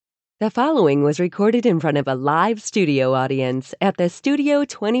The following was recorded in front of a live studio audience at the Studio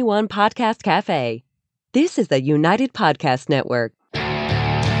 21 Podcast Cafe. This is the United Podcast Network.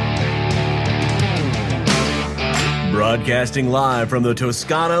 Broadcasting live from the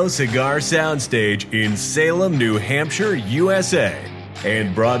Toscano Cigar Soundstage in Salem, New Hampshire, USA.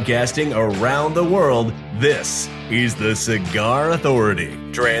 And broadcasting around the world, this is the Cigar Authority.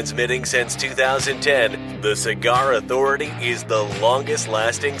 Transmitting since 2010, the Cigar Authority is the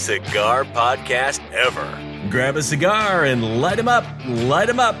longest-lasting cigar podcast ever. Grab a cigar and light 'em up, light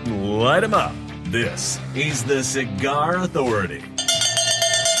 'em up, light 'em up. This is the Cigar Authority.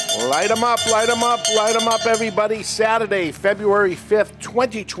 Light 'em up, light 'em up, light 'em up, everybody. Saturday, February 5th,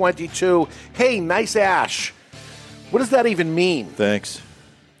 2022. Hey, nice ash. What does that even mean? Thanks.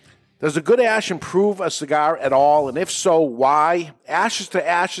 Does a good ash improve a cigar at all? And if so, why? Ashes to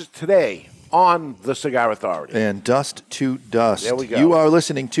ashes today on the Cigar Authority. And dust to dust. There we go. You are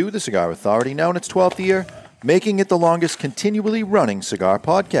listening to the Cigar Authority, now in its 12th year, making it the longest continually running cigar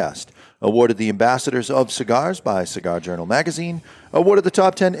podcast. Awarded the Ambassadors of Cigars by Cigar Journal Magazine. Awarded the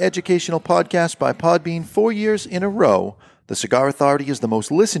Top 10 Educational Podcast by Podbean 4 years in a row. The Cigar Authority is the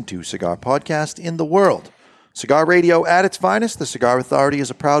most listened to cigar podcast in the world. Cigar radio at its finest, the Cigar Authority is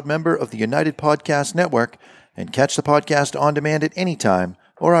a proud member of the United Podcast Network, and catch the podcast on demand at any time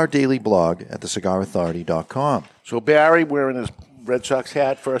or our daily blog at thecigarauthority.com. So Barry wearing his Red Sox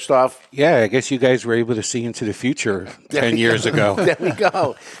hat, first off. Yeah, I guess you guys were able to see into the future 10 years ago. There we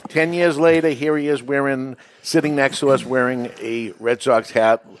go. 10 years later, here he is sitting next to us wearing a Red Sox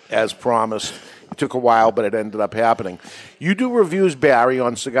hat as promised. It took a while, but it ended up happening. You do reviews, Barry,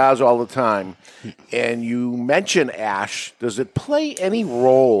 on cigars all the time, and you mention ash. Does it play any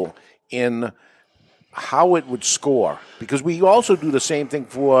role in how it would score? Because we also do the same thing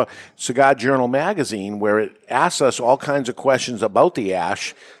for Cigar Journal Magazine, where it asks us all kinds of questions about the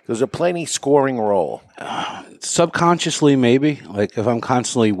ash. Does it play any scoring role? Subconsciously, maybe. Like if I'm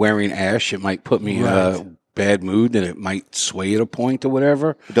constantly wearing ash, it might put me in a bad mood, and it might sway at a point or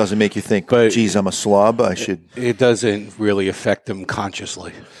whatever. It doesn't make you think, but geez, I'm a slob, I should... It doesn't really affect them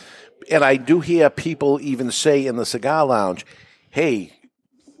consciously. And I do hear people even say in the cigar lounge, hey,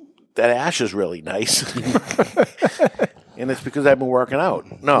 that ash is really nice. And it's because I've been working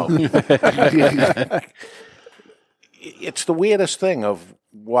out. No. It's the weirdest thing of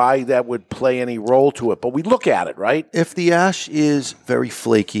why that would play any role to it. But we look at it, right? If the ash is very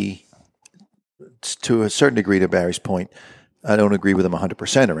flaky, to a certain degree, to Barry's point, I don't agree with him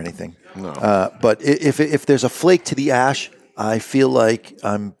 100% or anything. No. But if there's a flake to the ash, I feel like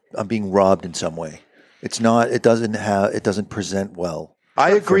I'm being robbed in some way. It's not. It doesn't present well.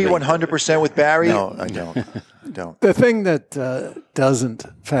 I agree 100% with Barry. No, I don't. The thing that doesn't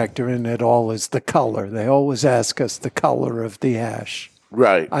factor in at all is the color. They always ask us the color of the ash.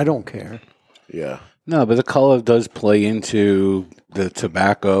 Right. I don't care. Yeah. No, but the color does play into the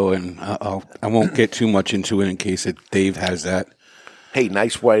tobacco, and I won't get too much into it in case Dave has that. Hey,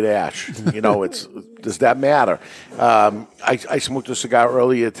 nice white ash. Does that matter? I smoked a cigar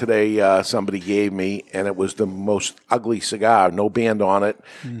earlier today somebody gave me, and it was the most ugly cigar, no band on it.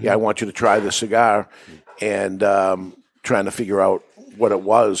 Mm-hmm. Yeah, I want you to try the cigar, and trying to figure out what it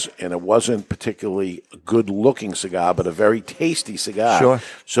was, and it wasn't particularly a good-looking cigar, but a very tasty cigar. Sure.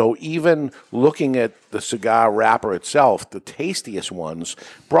 So even looking at the cigar wrapper itself, the tastiest ones,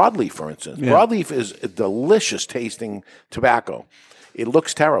 broadleaf, for instance. Yeah. Broadleaf is a delicious-tasting tobacco. It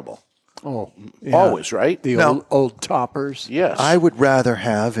looks terrible. Oh, yeah. Always, right? The old toppers. Yes. I would rather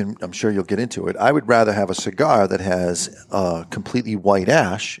have, and I'm sure you'll get into it, I would rather have a cigar that has completely white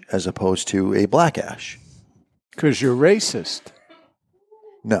ash as opposed to a black ash. Because you're racist.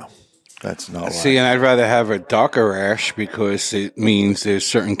 No, that's not why. See, and I'd rather have a darker ash because it means there's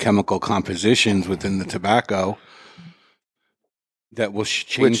certain chemical compositions within the tobacco that will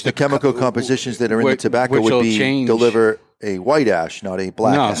change the chemical compositions that are in the tobacco would be deliver a white ash, not a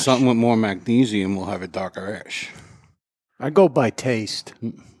black ash. No, something with more magnesium will have a darker ash. I go by taste.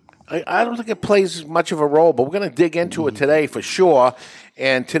 I don't think it plays much of a role, but we're going to dig into it today for sure.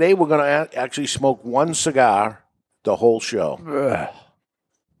 And today we're going to actually smoke one cigar the whole show. Ugh.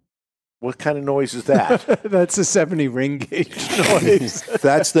 What kind of noise is that? That's a 70 ring gauge noise.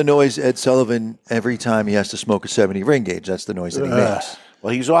 That's the noise Ed Sullivan, every time he has to smoke a 70 ring gauge, that's the noise that he makes.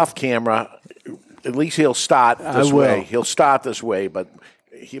 Well, he's off camera. At least he'll start this way. He'll start this way, but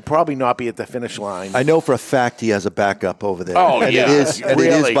he'll probably not be at the finish line. I know for a fact he has a backup over there. Oh, and yeah. It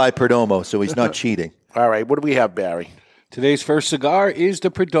is by Perdomo, so he's not cheating. All right, what do we have, Barry? Today's first cigar is the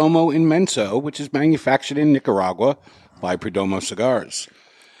Perdomo Inmenso, which is manufactured in Nicaragua by Perdomo Cigars.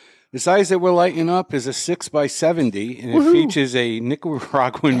 The size that we're lighting up is a 6x70, and it features a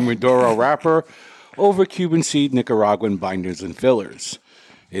Nicaraguan Maduro wrapper over Cuban seed Nicaraguan binders and fillers.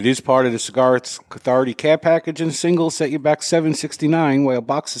 It is part of the Cigar Authority care package, and singles set you back $7.69, while a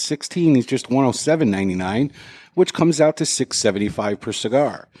box of 16 is just $107.99, which comes out to $6.75 per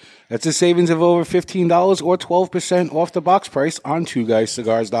cigar. That's a savings of over $15 or 12% off the box price on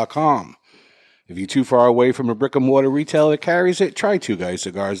twoguyscigars.com. If you're too far away from a brick-and-mortar retailer that carries it, try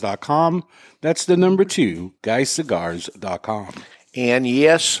twoguyscigars.com. That's the number 2, guyscigars.com. And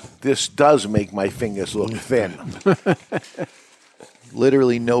yes, this does make my fingers look thin.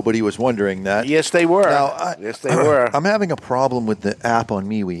 Literally nobody was wondering that. Yes, they were. Yes, they were. I'm having a problem with the app on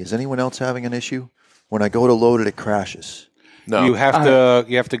MeWe. Is anyone else having an issue? When I go to load it, it crashes. No. You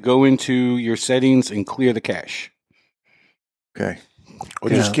have to go into your settings and clear the cache. Okay.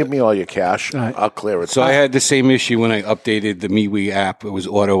 Well, just give me all your cash. I'll clear it. So I had the same issue when I updated the MeWe app. It was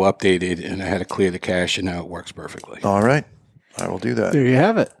auto-updated, and I had to clear the cache, and now it works perfectly. All right. I will do that. There you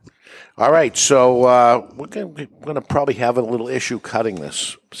have it. All right, so we're going to probably have a little issue cutting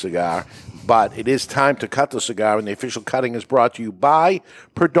this cigar, but it is time to cut the cigar, and the official cutting is brought to you by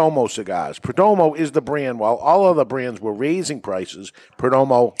Perdomo Cigars. Perdomo is the brand. While all other brands were raising prices,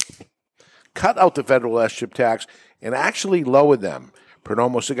 Perdomo cut out the federal S-chip tax and actually lowered them.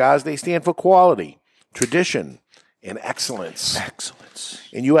 Perdomo Cigars, they stand for quality, tradition, and excellence. Excellence.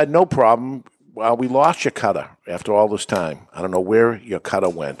 And you had no problem. Well, we lost your cutter after all this time. I don't know where your cutter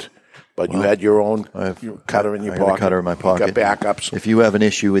went. But you had your own cutter in your pocket. I got a cutter in my pocket. You got backups. If you have an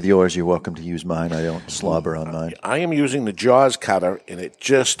issue with yours, you're welcome to use mine. I don't slobber on mine. I am using the Jaws cutter, and it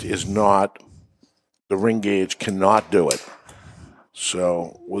just is not, the ring gauge cannot do it.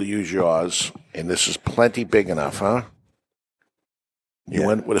 So we'll use yours, and this is plenty big enough, huh? You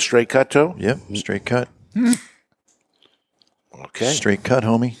went with a straight cut, too? Yep, straight cut. Okay. Straight cut,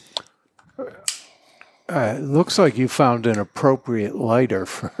 homie. It looks like you found an appropriate lighter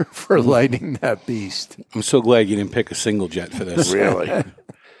for lighting that beast. I'm so glad you didn't pick a single jet for this. Really?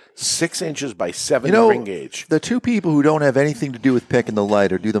 6 inches by 7 ring gauge. The two people who don't have anything to do with picking the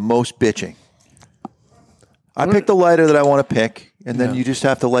lighter do the most bitching. I pick the lighter that I want to pick, and then you just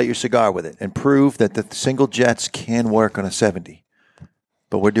have to light your cigar with it and prove that the single jets can work on a 70.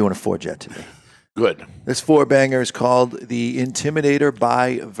 But we're doing a 4-jet today. Good. This 4-banger is called the Intimidator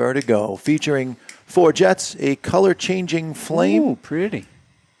by Vertigo, featuring 4 jets, a color-changing flame. Ooh, pretty.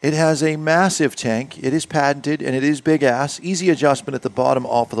 It has a massive tank. It is patented, and it is big ass. Easy adjustment at the bottom,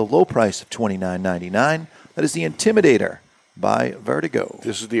 all for the low price of $29.99. That is the Intimidator by Vertigo.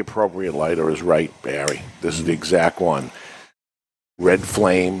 This is the appropriate lighter, is right, Barry. This is the exact one. Red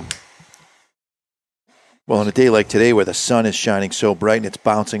flame. Well, on a day like today where the sun is shining so bright and it's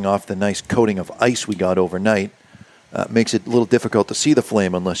bouncing off the nice coating of ice we got overnight, makes it a little difficult to see the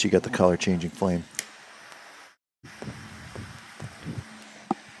flame unless you got the color-changing flame.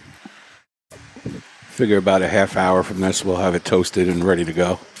 Figure about a half hour from this, we'll have it toasted and ready to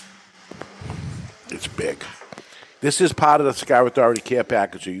go. It's big. This is part of the Cigar Authority care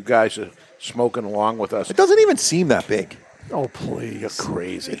package, so you guys are smoking along with us. It doesn't even seem that big. Oh, please. You're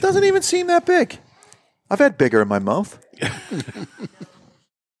crazy. It doesn't even seem that big. I've had bigger in my mouth.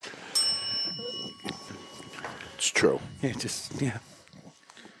 It's true. Yeah.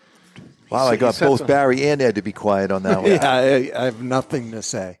 Wow, I got both Barry and Ed to be quiet on that one. Yeah, I have nothing to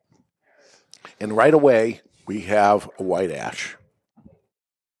say. And right away, we have a white ash.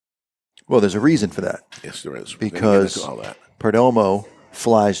 Well, there's a reason for that. Yes, there is. Because all that. Perdomo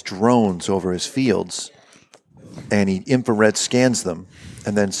flies drones over his fields, and he infrared scans them,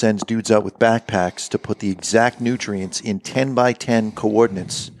 and then sends dudes out with backpacks to put the exact nutrients in 10 by 10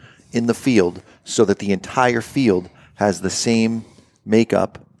 coordinates in the field so that the entire field has the same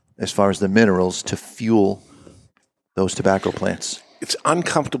makeup as far as the minerals to fuel those tobacco plants. It's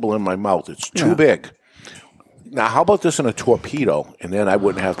uncomfortable in my mouth. It's too big. Now, how about this in a torpedo? And then I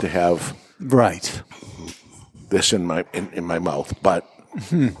wouldn't have to have this in my mouth. But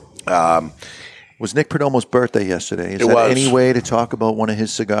was Nick Perdomo's birthday yesterday? Is that any way to talk about one of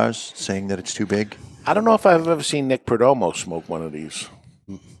his cigars, saying that it's too big? I don't know if I've ever seen Nick Perdomo smoke one of these.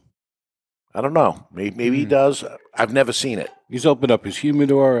 I don't know. Maybe he does. I've never seen it. He's opened up his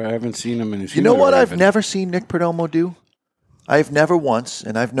humidor. I haven't seen him in his You humidor. know what I've never seen Nick Perdomo do? I've never once,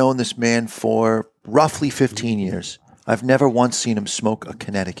 and I've known this man for roughly 15 years, I've never once seen him smoke a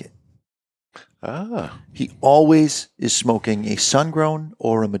Connecticut. He always is smoking a sun-grown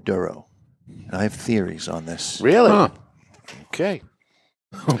or a Maduro. And I have theories on this. Really? Huh. Okay.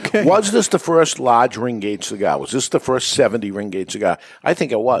 Was this the first large ring gauge cigar? Was this the first 70 ring gauge cigar? I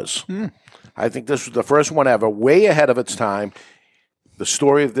think it was. I think this was the first one ever, way ahead of its time. The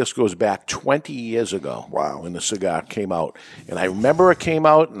story of this goes back 20 years ago. Wow. When the cigar came out. And I remember it came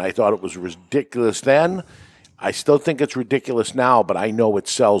out, and I thought it was ridiculous then. I still think it's ridiculous now, but I know it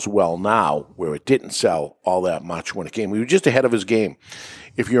sells well now, where it didn't sell all that much when it came. He was just ahead of his game.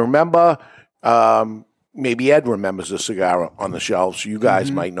 If you remember, maybe Ed remembers the cigar on the shelves. You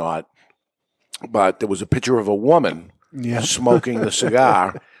guys might not. But there was a picture of a woman smoking the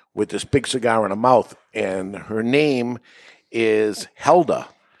cigar with this big cigar in her mouth, and her name is Helda,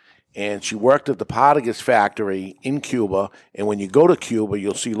 and she worked at the Partagas factory in Cuba, and when you go to Cuba,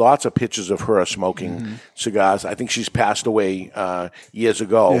 you'll see lots of pictures of her smoking cigars. I think she's passed away years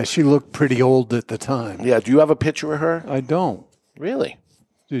ago. Yeah, she looked pretty old at the time. Yeah, do you have a picture of her? I don't. Really?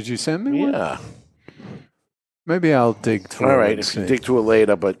 Did you send me one? Yeah. Maybe I'll dig through it. All right, and if see. you dig through it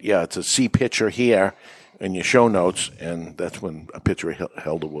later, but yeah, it's a C picture here in your show notes, and that's when a picture of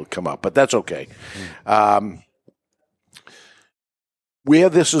Helda will come up, but that's okay. Where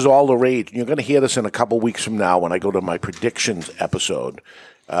this is all the rage, and you're going to hear this in a couple weeks from now when I go to my predictions episode,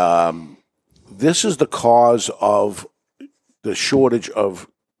 this is the cause of the shortage of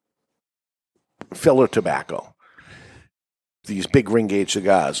filler tobacco. These big ring gauge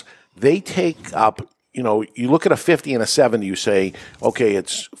cigars, they take up, you look at a 50 and a 70, you say, okay,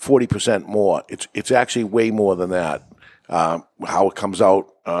 it's 40% more. It's actually way more than that, how it comes out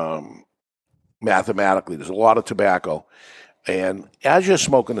mathematically. There's a lot of tobacco. And as you're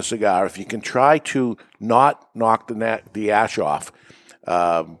smoking a cigar, if you can try to not knock the ash off,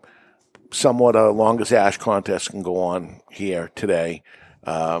 somewhat a longest ash contest can go on here today,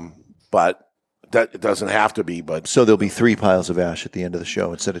 but that it doesn't have to be. But So there'll be 3 piles of ash at the end of the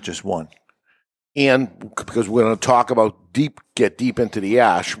show instead of just 1. And because we're going to talk about get deep into the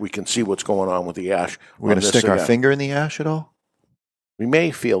ash, we can see what's going on with the ash. We're going to stick our finger in the ash at all? We may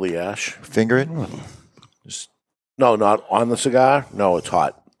feel the ash. Finger it? No, not on the cigar. No, it's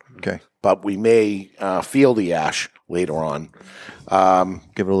hot. Okay. But we may feel the ash later on.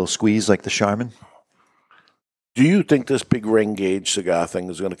 Give it a little squeeze like the Charmin? Do you think this big ring gauge cigar thing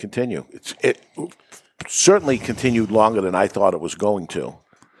is going to continue? It certainly continued longer than I thought it was going to.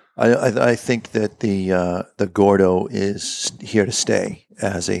 I think that the Gordo is here to stay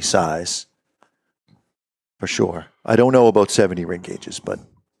as a size, for sure. I don't know about 70 ring gauges, but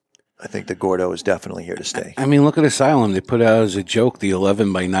I think the Gordo is definitely here to stay. I mean, look at Asylum. They put out as a joke the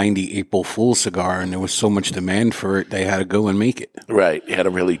 11 by 90 April Fool's cigar, and there was so much demand for it, they had to go and make it. Right. You had to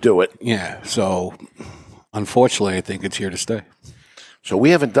really do it. Yeah. So, unfortunately, I think it's here to stay. So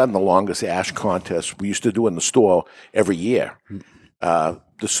we haven't done the longest ash contest. We used to do in the store every year.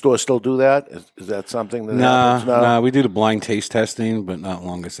 The store still do that? Is that something that happens now? Nah, we do the blind taste testing, but not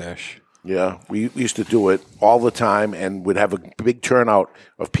longest ash. Yeah, we used to do it all the time, and we'd have a big turnout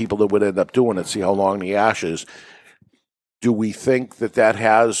of people that would end up doing it, see how long the ash is. Do we think that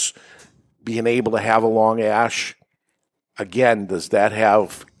has, being able to have a long ash, again, does that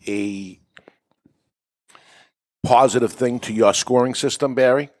have a positive thing to your scoring system,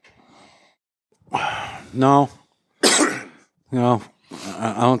 Barry? No. No.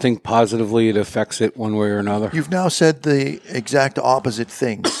 I don't think positively it affects it one way or another. You've now said the exact opposite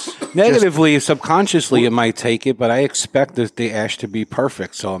things. Negatively, subconsciously, it might take it, but I expect the ash to be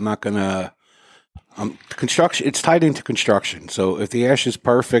perfect, so I'm not going to... construction. It's tied into construction, so if the ash is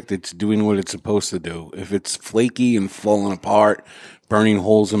perfect, it's doing what it's supposed to do. If it's flaky and falling apart, burning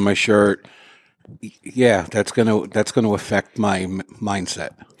holes in my shirt, yeah, that's going to affect my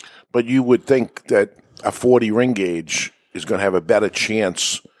mindset. But you would think that a 40 ring gauge is going to have a better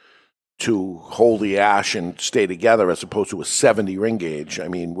chance to hold the ash and stay together as opposed to a 70 ring gauge. I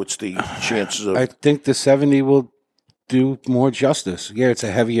mean, what's the chances of... I think the 70 will do more justice. Yeah, it's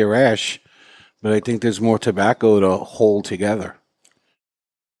a heavier ash, but I think there's more tobacco to hold together.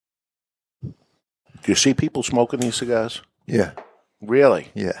 Do you see people smoking these cigars? Yeah.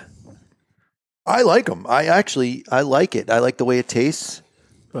 Really? Yeah. I like them. I like it. I like the way it tastes.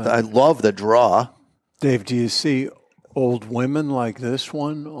 I love the draw. Dave, do you see old women like this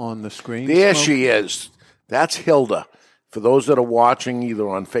one on the screen? There smoking? she is. That's Hilda. For those that are watching either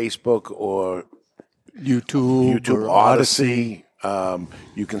on Facebook or YouTube or Odyssey,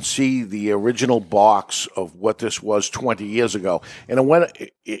 you can see the original box of what this was 20 years ago. And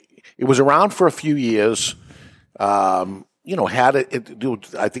it was around for a few years. Had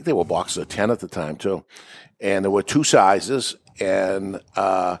I think they were boxes of 10 at the time, too. And there were 2 sizes. And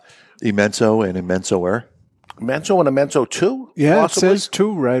Immenso and Immensoer. Menso and a Menso 2? Yeah, possibly? It says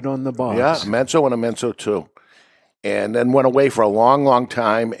 2 right on the box. Yeah, Menso and a Menso 2. And then went away for a long, long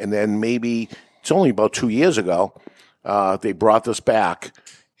time. And then maybe, it's only about 2 years ago, they brought this back.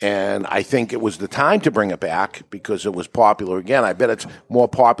 And I think it was the time to bring it back because it was popular again. I bet it's more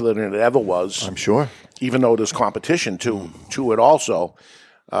popular than it ever was. I'm sure. Even though there's competition to it also.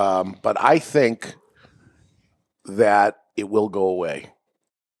 But I think that it will go away.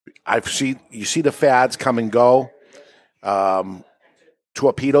 You see the fads come and go.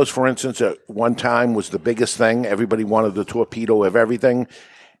 Torpedoes, for instance, at one time was the biggest thing. Everybody wanted the torpedo of everything.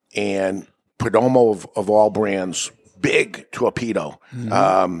 And Perdomo of all brands, big torpedo.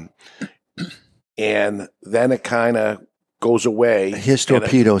 And then it kind of goes away. His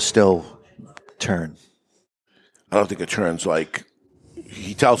torpedoes still turn. I don't think it turns like...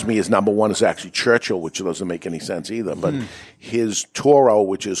 He tells me his number one is actually Churchill, which doesn't make any sense either. But his Toro,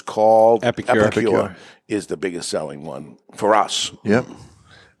 which is called Epicure, is the biggest selling one for us. Yep.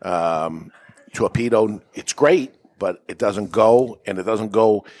 Torpedo, it's great, but it doesn't go, and it doesn't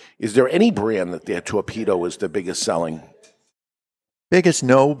go. Is there any brand that their Torpedo is the biggest selling? Biggest,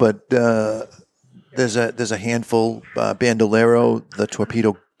 no, but there's a handful. Bandolero, the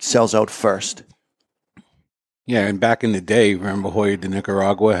Torpedo sells out first. Yeah, and back in the day, remember Hoya de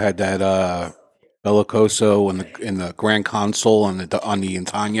Nicaragua had that Bellicoso and the Grand Consul on the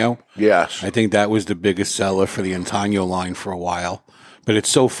Antaño? Yes. I think that was the biggest seller for the Antaño line for a while. But it's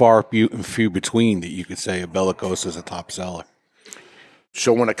so far few between that you could say a Bellicoso is a top seller.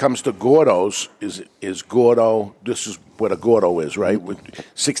 So when it comes to Gordos, is Gordo, this is what a Gordo is, right? With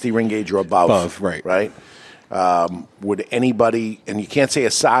 60 ring gauge or above. Right. Right? Would anybody, and you can't say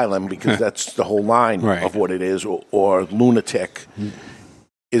Asylum because that's the whole line of what it is, or Lunatic.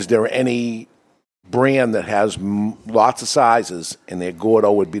 Is there any brand that has lots of sizes and their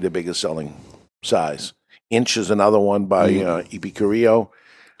Gordo would be the biggest selling size? Inch is another one by Epicurio,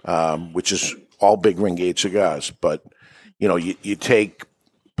 which is all big ring gauge cigars. But, you take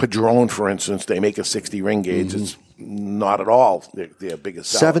Padron, for instance, they make a 60 ring gauge. It's not at all their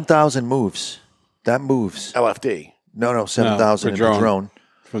biggest seller. 7,000 moves. That moves. LFD. No, 7,000 in Padron.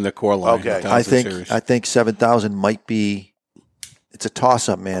 From the core line. Okay. I think 7,000 might be, it's a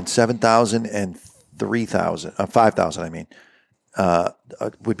toss-up, man. 7,000 and 3,000, 5,000, I mean,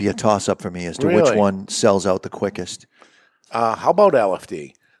 would be a toss-up for me as to which one sells out the quickest. How about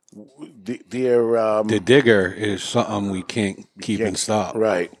LFD? The Digger is something we can't keep in stock.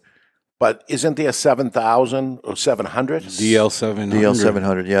 Right. But isn't there 7,000 or 700? DL700.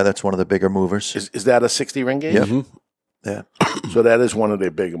 DL700, yeah, that's one of the bigger movers. Is that a 60 ring gauge? Yep. Yeah. So that is one of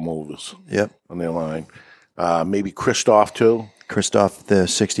their bigger movers. Yep. On their line. Maybe Christoph, too. Christoph, the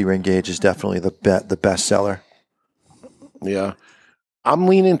 60 ring gauge is definitely the best seller. Yeah. I'm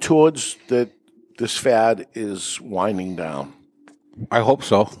leaning towards that this fad is winding down. I hope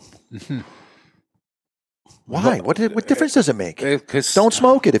so. Why? What difference does it make? Don't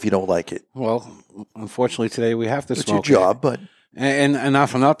smoke it if you don't like it. Well, unfortunately today we have to it's smoke your job, it. But and not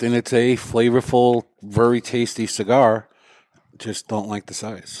for nothing, it's a flavorful, very tasty cigar. Just don't like the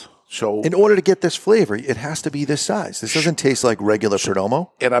size. So in order to get this flavor, it has to be this size. This doesn't taste like regular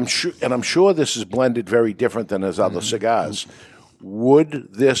Perdomo. And I'm sure this is blended very different than his other cigars. Would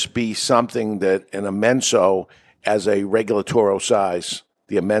this be something that an Immenso as a regular Toro size,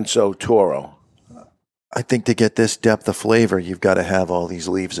 the Immenso Toro? I think to get this depth of flavor, you've got to have all these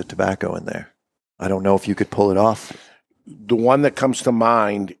leaves of tobacco in there. I don't know if you could pull it off. The one that comes to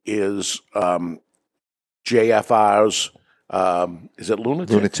mind is JFR's, is it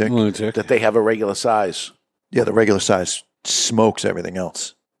Lunatic? Lunatic. That they have a regular size. Yeah, the regular size smokes everything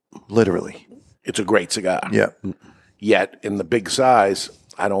else. Literally. It's a great cigar. Yeah. Yet, in the big size,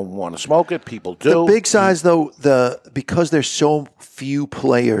 I don't want to smoke it. People do. The big size, though, because there's so few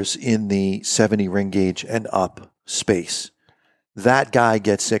players in the 70 ring gauge and up space, that guy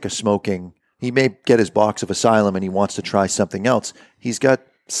gets sick of smoking. He may get his box of Asylum and he wants to try something else. He's got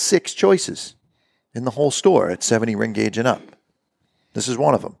 6 choices in the whole store at 70 ring gauge and up. This is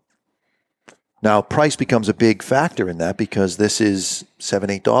one of them. Now, price becomes a big factor in that because this is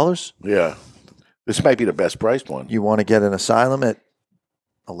 $7, $8. Yeah. This might be the best priced one. You want to get an Asylum at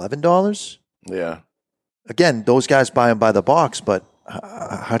 $11? Yeah. Again, those guys buy them by the box, but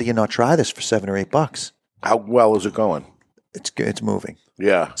how do you not try this for $7 or $8? How well is it going? It's moving.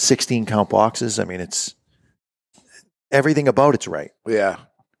 Yeah. 16 count boxes. I mean, it's everything about it's right. Yeah.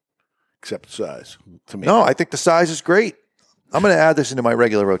 Except the size. To me. No, I think the size is great. I'm going to add this into my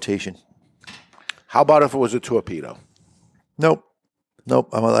regular rotation. How about if it was a torpedo? Nope.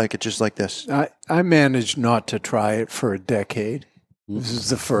 I like it just like this. I managed not to try it for a decade. This is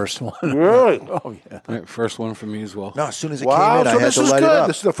the first one. Really? Oh, yeah. Right, first one for me as well. No, as soon as it Wow, came in, so I had this to is light it good. up.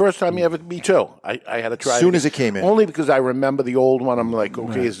 This is the first time you ever, me too. I had to try it. As soon as it came in. Only because I remember the old one. I'm like,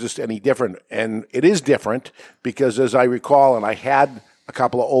 okay, is this any different? And it is different because as I recall, and I had a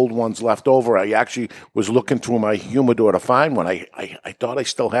couple of old ones left over. I actually was looking through my humidor to find one. I thought I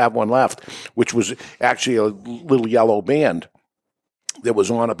still have one left, which was actually a little yellow band that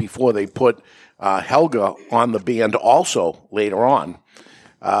was on it before they put Helga on the band also later on.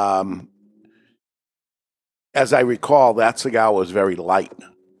 As I recall, that cigar was very light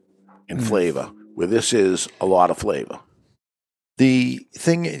in flavor, where this is a lot of flavor. The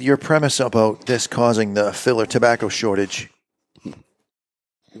thing, your premise about this causing the filler tobacco shortage,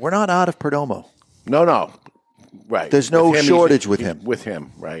 we're not out of Perdomo. No. Right. There's no shortage with him. With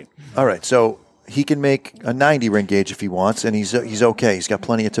him, right. All right, so he can make a 90 ring gauge if he wants, and he's okay. He's got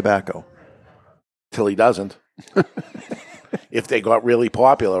plenty of tobacco. Till he doesn't. If they got really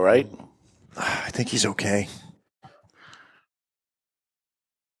popular, right? I think he's okay.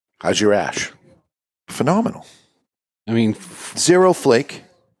 How's your ash? Phenomenal. I mean, zero flake,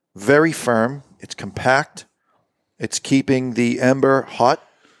 very firm. It's compact. It's keeping the ember hot,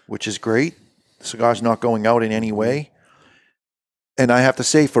 which is great. The cigar's not going out in any way. And I have to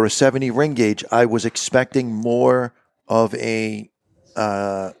say, for a 70 ring gauge, I was expecting more of a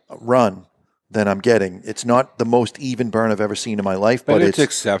run than I'm getting. It's not the most even burn I've ever seen in my life, but it's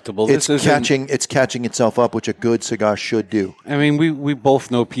acceptable. It's catching itself up, which a good cigar should do. I mean, we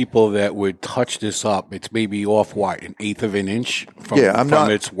both know people that would touch this up. It's maybe off an eighth of an inch from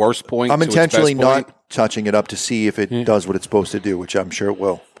its worst point. I'm intentionally to its best point. not touching it up to see if it does what it's supposed to do, which I'm sure it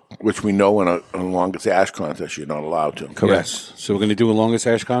will. Which we know in a longest ash contest you're not allowed to. Correct. Yes. So we're going to do a longest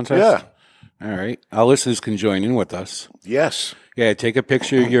ash contest? Yeah. All right. Our listeners can join in with us. Yes. Yeah, take a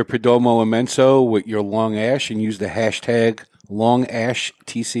picture of your Perdomo Immenso with your long ash and use the hashtag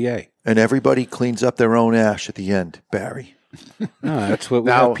LongAshTCA. And everybody cleans up their own ash at the end, Barry. No, that's what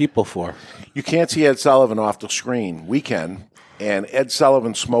we have people for. You can't see Ed Sullivan off the screen. We can. And Ed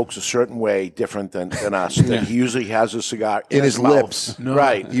Sullivan smokes a certain way different than us. That he usually has a cigar in his mouth. Lips. No,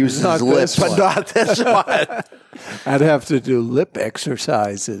 right. He uses his lips. But not this one. I'd have to do lip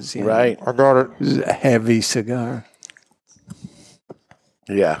exercises. Right. I got it. This is a heavy cigar.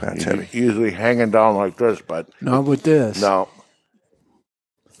 Yeah. That's heavy. Usually hanging down like this, but Not with this. no.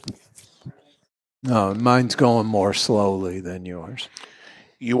 No, mine's going more slowly than yours.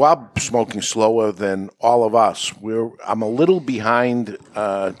 You are smoking slower than all of us. I'm a little behind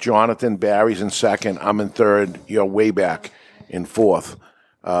Jonathan. Barry's in second. I'm in third. You're way back in fourth.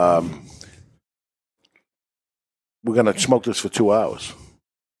 We're going to smoke this for 2 hours.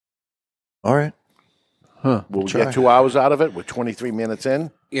 All right. Huh. Will we Try. get 2 hours out of it? We're 23 minutes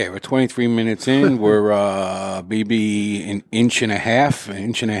in. Yeah, we're 23 minutes in. We're maybe an inch and a half. An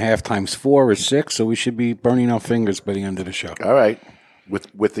inch and a half times 4 is 6, so we should be burning our fingers by the end of the show. All right.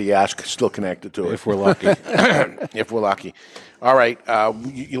 With the ash still connected to it. If we're lucky. If we're lucky. All right.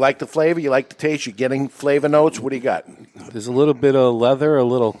 You like the flavor? You like the taste? You're getting flavor notes? What do you got? There's a little bit of leather, a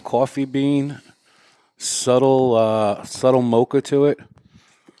little coffee bean, subtle mocha to it.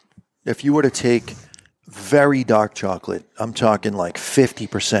 If you were to take very dark chocolate, I'm talking like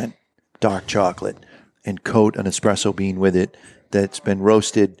 50% dark chocolate, and coat an espresso bean with it that's been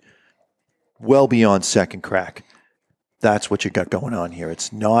roasted well beyond second crack, that's what you got going on here.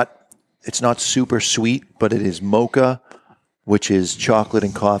 It's not super sweet, but it is mocha, which is chocolate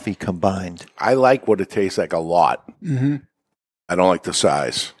and coffee combined. I like what it tastes like a lot. Mm-hmm. I don't like the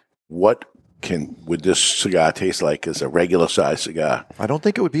size. What would this cigar taste like as a regular size cigar? I don't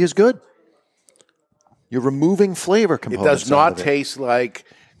think it would be as good. You're removing flavor It components. does not out of it. taste like,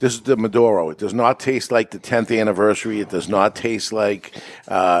 this is the Maduro. It does not taste like the 10th anniversary. It does not taste like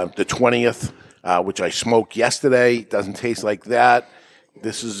the 20th, which I smoked yesterday. It doesn't taste like that.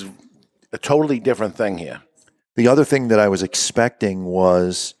 This is a totally different thing here. The other thing that I was expecting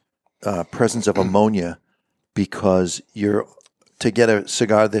was presence of ammonia, because to get a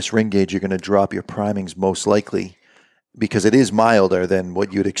cigar this ring gauge, you're going to drop your primings most likely, because it is milder than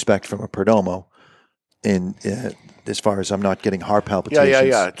what you'd expect from a Perdomo. In as far as I'm not getting heart palpitations.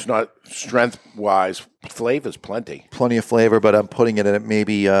 Yeah. It's not strength-wise. Flavor's plenty. Plenty of flavor, but I'm putting it at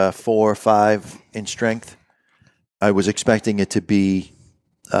maybe 4 or 5 in strength. I was expecting it to be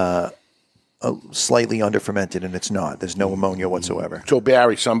slightly under-fermented, and it's not. There's no ammonia whatsoever. So,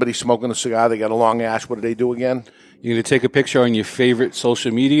 Barry, somebody smoking a cigar, they got a long ash. What do they do again? You're going to take a picture on your favorite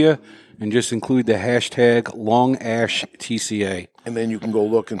social media and just include the hashtag LongAshTCA. And then you can go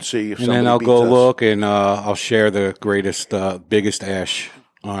look and see if And somebody then I'll beats go us. look, and I'll share the biggest ash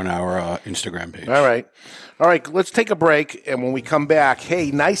on our Instagram page. All right. Let's take a break, and when we come back,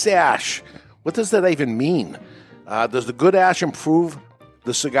 hey, nice ash. What does that even mean? Does the good ash improve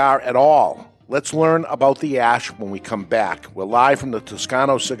the cigar at all? Let's learn about the ash when we come back. We're live from the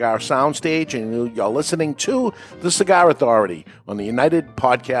Toscano Cigar Soundstage, and you're listening to The Cigar Authority on the United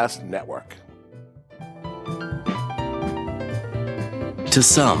Podcast Network. To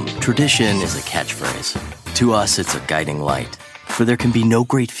some, tradition is a catchphrase. To us, it's a guiding light. For there can be no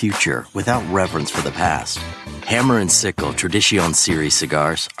great future without reverence for the past. Hammer and Sickle Tradition Series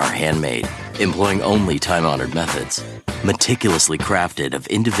cigars are handmade, employing only time-honored methods. Meticulously crafted of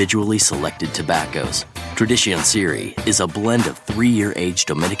individually selected tobaccos, Tradition Series is a blend of 3-year aged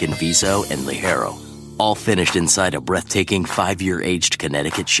Dominican Viso and Ligero, all finished inside a breathtaking 5-year aged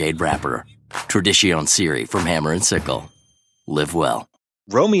Connecticut shade wrapper. Tradition Series from Hammer and Sickle. Live well.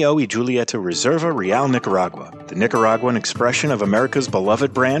 Romeo y Julieta Reserva Real Nicaragua, the Nicaraguan expression of America's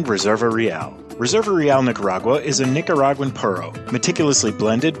beloved brand Reserva Real. Reserva Real Nicaragua is a Nicaraguan puro, meticulously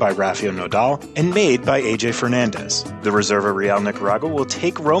blended by Rafael Nodal and made by AJ Fernandez. The Reserva Real Nicaragua will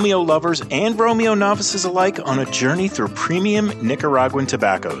take Romeo lovers and Romeo novices alike on a journey through premium Nicaraguan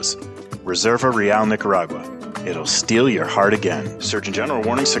tobaccos. Reserva Real Nicaragua. It'll steal your heart again. Surgeon General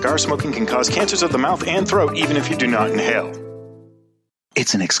warning: cigar smoking can cause cancers of the mouth and throat even if you do not inhale.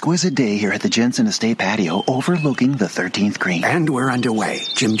 It's an exquisite day here at the Jensen Estate patio overlooking the 13th green. And we're underway.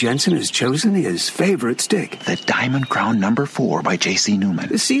 Jim Jensen has chosen his favorite stick. The Diamond Crown No. 4 by J.C.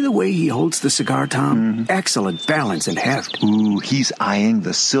 Newman. See the way he holds the cigar, Tom? Excellent balance and heft. Ooh, he's eyeing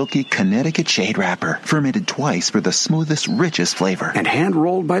the silky Connecticut shade wrapper, fermented twice for the smoothest, richest flavor. And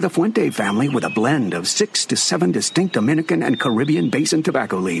hand-rolled by the Fuente family with a blend of 6 to 7 distinct Dominican and Caribbean basin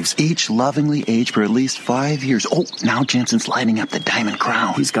tobacco leaves. Each lovingly aged for at least 5 years. Oh, now Jensen's lighting up the Diamond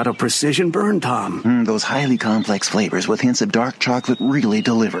Crown. He's got a precision burn, Tom. Those highly complex flavors with hints of dark chocolate really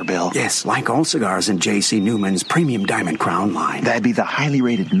deliver, Bill. Yes, like all cigars in J.C. Newman's premium Diamond Crown line. That'd be the highly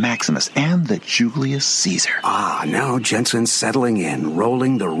rated Maximus and the Julius Caesar. Ah, now Jensen's settling in,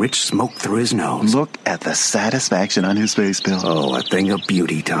 rolling the rich smoke through his nose. Look at the satisfaction on his face, Bill. Oh, a thing of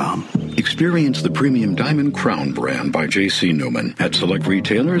beauty, Tom. Experience the premium Diamond Crown brand by J.C. Newman at select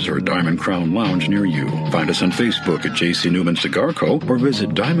retailers or Diamond Crown Lounge near you. Find us on Facebook at J.C. Newman Cigar Co. or visit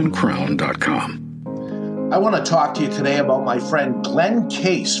DiamondCrown.com. I want to talk to you today about my friend Glenn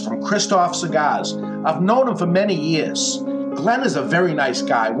Case from Christoph Cigars. I've known him for many years. Glenn is a very nice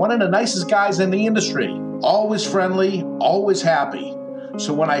guy, one of the nicest guys in the industry. Always friendly, always happy.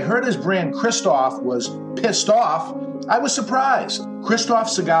 So when I heard his brand Christoph was pissed off, I was surprised. Christoph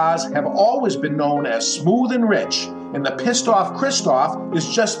Cigars have always been known as smooth and rich, and the pissed off Christoph is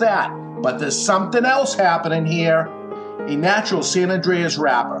just that. But there's something else happening here. A natural San Andreas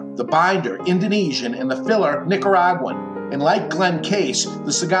wrapper, the binder Indonesian, and the filler Nicaraguan. And like Glenn Case,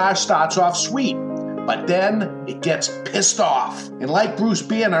 the cigar starts off sweet, but then it gets pissed off. And like Bruce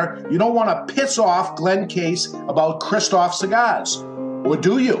Banner, you don't want to piss off Glenn Case about Christoph Cigars. Or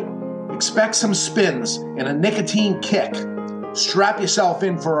do you? Expect some spins and a nicotine kick. Strap yourself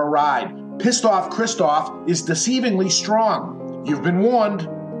in for a ride. Pissed off Christoph is deceivingly strong. You've been warned.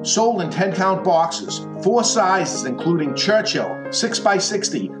 Sold in 10-count boxes, 4 sizes including Churchill,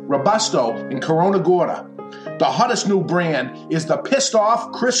 6x60, Robusto, and Corona Gorda. The hottest new brand is the Pissed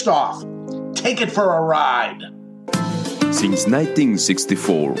Off Christoph. Take it for a ride. Since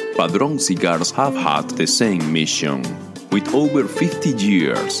 1964, Padron Cigars have had the same mission. With over 50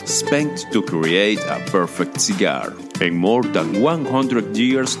 years spent to create a perfect cigar, and more than 100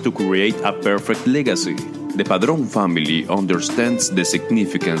 years to create a perfect legacy, the Padron family understands the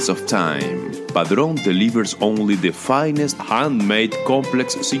significance of time. Padron delivers only the finest handmade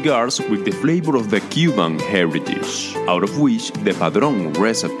complex cigars with the flavor of the Cuban heritage, out of which the Padron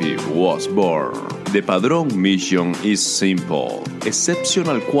recipe was born. The Padron mission is simple: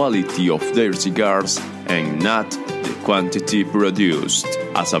 exceptional quality of their cigars and not the quantity produced.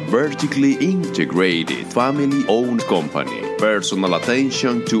 As a vertically integrated, family-owned company, personal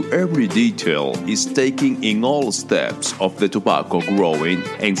attention to every detail is taken in all steps of the tobacco growing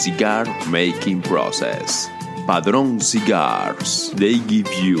and cigar making process. Padron Cigars. They give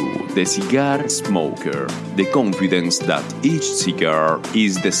you, the cigar smoker, the confidence that each cigar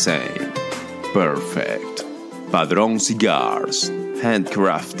is the same. Perfect. Padron Cigars.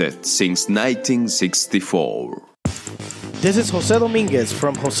 Handcrafted since 1964. This is Jose Dominguez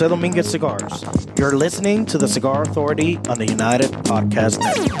from Jose Dominguez Cigars. You're listening to the Cigar Authority on the United Podcast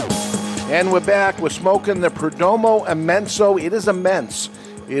Network. And we're back. We're smoking the Perdomo Immenso. It is immense.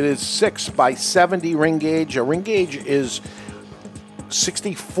 It is 6x70 ring gauge. A ring gauge is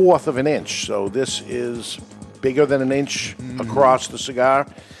 1/64 of an inch. So this is bigger than an inch across the cigar.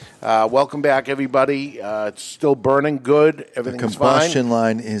 Welcome back, everybody. It's still burning good. Everything's The combustion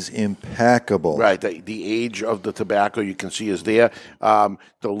line is impeccable. Right. The age of the tobacco you can see is there. The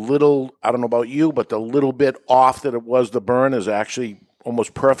little, I don't know about you, but the little bit off that it was the burn is actually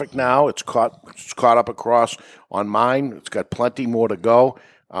almost perfect now. It's caught up across on mine. It's got plenty more to go.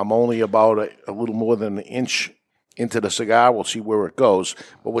 I'm only about a little more than an inch into the cigar. We'll see where it goes.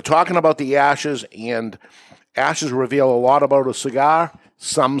 But we're talking about the ashes, and ashes reveal a lot about a cigar,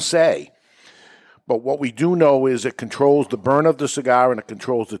 some say. But what we do know is it controls the burn of the cigar and it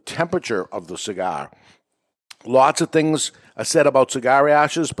controls the temperature of the cigar. Lots of things are said about cigar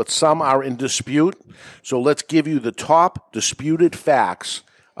ashes, but some are in dispute. So let's give you the top disputed facts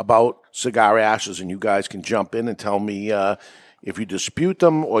about cigar ashes, and you guys can jump in and tell me if you dispute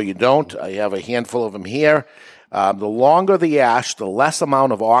them or you don't. I have a handful of them here. The longer the ash, the less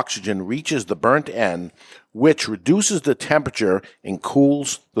amount of oxygen reaches the burnt end, which reduces the temperature and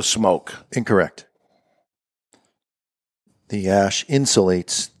cools the smoke. Incorrect. The ash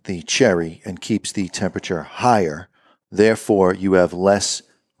insulates the cherry and keeps the temperature higher. Therefore, you have less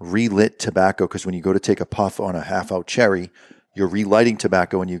relit tobacco, because when you go to take a puff on a half-out cherry, you're relighting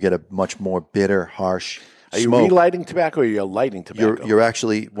tobacco and you get a much more bitter, harsh Are you smoke. relighting tobacco or you're lighting tobacco? You're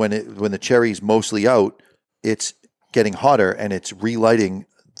actually, when the cherry's mostly out, it's getting hotter and it's relighting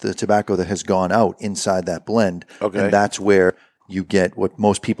the tobacco that has gone out inside that blend. Okay. And that's where you get what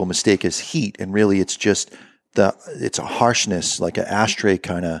most people mistake as heat, and really it's just it's a harshness, like an ashtray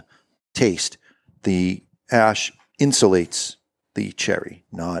kind of taste. The ash insulates the cherry,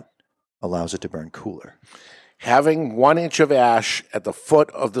 not allows it to burn cooler. Having 1 inch of ash at the foot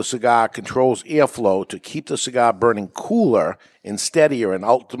of the cigar controls airflow to keep the cigar burning cooler and steadier, and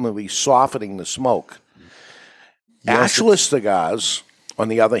ultimately softening the smoke. Yes, Ashless cigars, on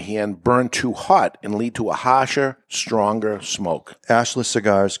the other hand, burn too hot and lead to a harsher, stronger smoke. Ashless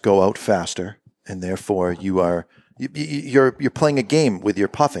cigars go out faster, and therefore you're playing a game with your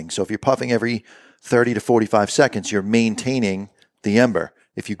puffing. So if you're puffing every 30 to 45 seconds, you're maintaining the ember.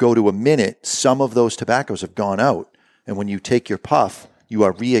 If you go to a minute, some of those tobaccos have gone out, and when you take your puff, you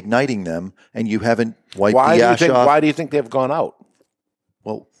are reigniting them, and you haven't wiped the ash off. Why do you think they've gone out?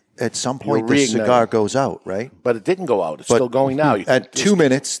 Well, at some point the cigar goes out, right? But it didn't go out. It's still going now. At 2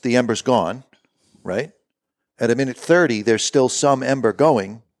 minutes, the ember's gone, right? At a minute 30, there's still some ember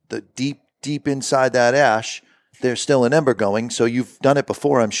going. The deep inside that ash, there's still an ember going. So you've done it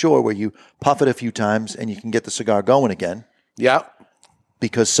before, I'm sure, where you puff it a few times and you can get the cigar going again. Yeah.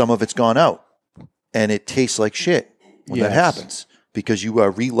 Because some of it's gone out. And it tastes like shit when that happens, because you are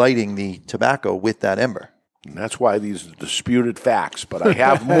relighting the tobacco with that ember. And that's why these are disputed facts. But I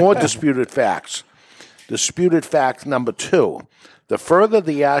have more disputed facts. Disputed fact number 2. The further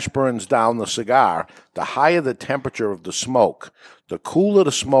the ash burns down the cigar, the higher the temperature of the smoke. The cooler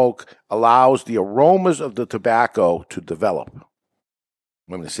the smoke allows the aromas of the tobacco to develop.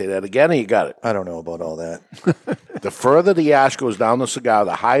 I'm going to say that again, and you got it. I don't know about all that. The further the ash goes down the cigar,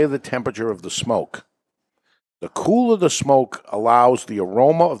 the higher the temperature of the smoke. The cooler the smoke allows the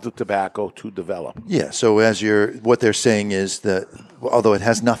aroma of the tobacco to develop. Yeah, so what they're saying is that, although it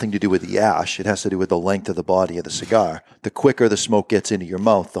has nothing to do with the ash, it has to do with the length of the body of the cigar. The quicker the smoke gets into your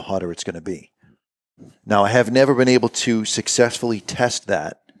mouth, the hotter it's going to be. Now, I have never been able to successfully test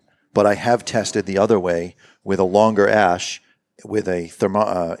that, but I have tested the other way with a longer ash with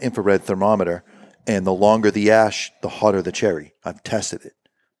a infrared thermometer, and the longer the ash, the hotter the cherry. I've tested it.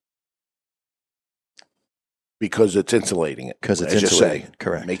 Because it's insulating it. Because it's as insulating you say. it,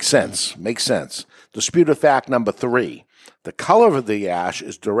 correct. Makes sense. Makes sense. Disputed fact number 3. The color of the ash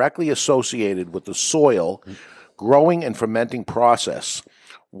is directly associated with the soil growing and fermenting process.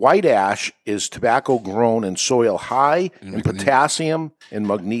 White ash is tobacco grown in soil high in potassium and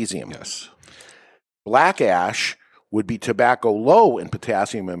magnesium. Yes. Black ash would be tobacco low in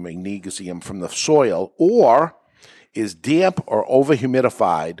potassium and magnesium from the soil, or is damp or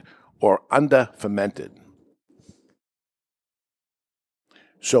over-humidified or under-fermented.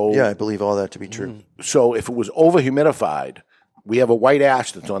 So Yeah, I believe all that to be true. So if it was over-humidified, we have a white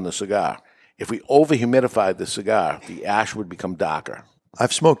ash that's on the cigar. If we over-humidified the cigar, the ash would become darker.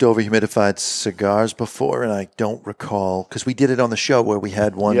 I've smoked over-humidified cigars before, and I don't recall, because we did it on the show where we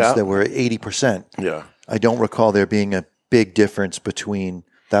had ones that were 80%. Yeah. I don't recall there being a big difference between,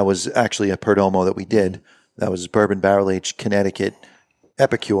 that was actually a Perdomo that we did. That was bourbon barrel-aged Connecticut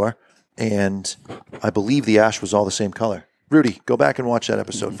Epicure, and I believe the ash was all the same color. Rudy, go back and watch that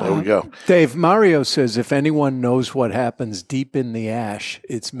episode. There we go. Dave, Mario says if anyone knows what happens deep in the ash,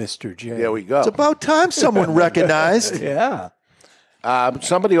 it's Mr. J. There we go. It's about time someone recognized. Yeah.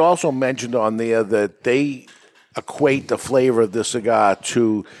 Somebody also mentioned on there that they equate the flavor of the cigar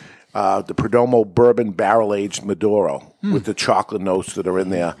to the Perdomo Bourbon Barrel Aged Maduro with the chocolate notes that are in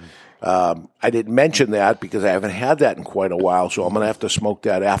there. I didn't mention that because I haven't had that in quite a while, so I'm going to have to smoke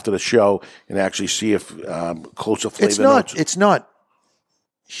that after the show and actually see if closer flavor notes. It's not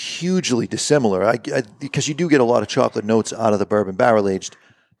hugely dissimilar because you do get a lot of chocolate notes out of the bourbon barrel aged.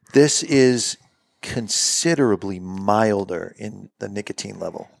 This is considerably milder in the nicotine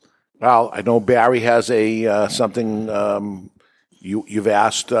level. Well, I know Barry has a something you've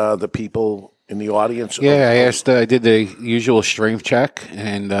asked the people in the audience. Yeah, I asked. I did the usual strength check,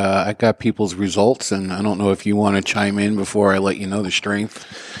 and I got people's results. And I don't know if you want to chime in before I let you know the strength.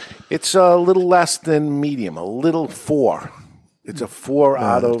 It's a little less than medium, a little 4. It's a 4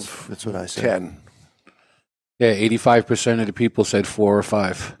 out of that's what I said. 10. Yeah, 85% of the people said 4 or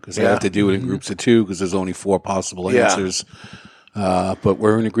 5 because they have to do it in groups of 2 because there's only 4 possible answers. But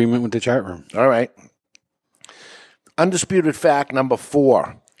we're in agreement with the chat room. All right. Undisputed fact number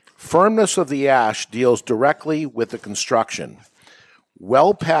 4. Firmness of the ash deals directly with the construction.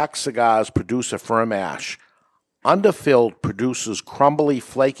 Well-packed cigars produce a firm ash. Underfilled produces crumbly,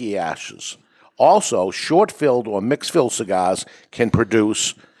 flaky ashes. Also, short-filled or mixed-filled cigars can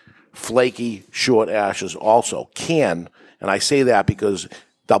produce flaky, short ashes also. Can, and I say that because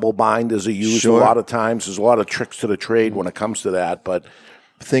double binders are used a lot of times. There's a lot of tricks to the trade when it comes to that. But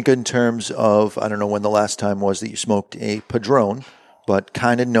think in terms of, I don't know when the last time was that you smoked a Padron, but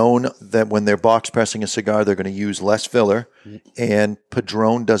kind of known that when they're box pressing a cigar, they're going to use less filler. And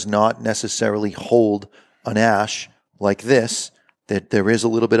Padron does not necessarily hold an ash like this, that there is a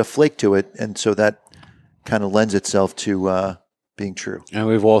little bit of flake to it. And so that kind of lends itself to being true. And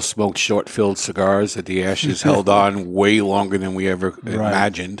we've all smoked short-filled cigars that the ashes held on way longer than we ever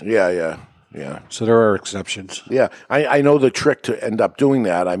imagined. Yeah. So there are exceptions. Yeah, I know the trick to end up doing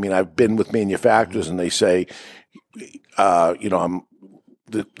that. I mean, I've been with manufacturers and they say,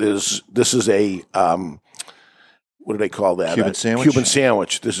 this is a what do they call that? Cuban sandwich? Cuban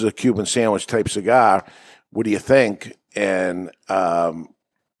sandwich. This is a Cuban sandwich type cigar. What do you think? And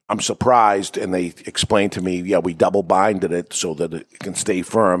I'm surprised. And they explained to me, we double binded it so that it can stay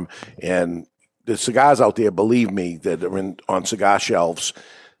firm. And the cigars out there, believe me, that are on cigar shelves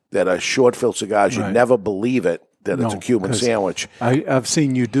that are short-filled cigars, you never believe it that it's a Cuban sandwich. I've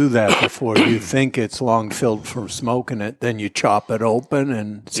seen you do that before. You think it's long-filled from smoking it, then you chop it open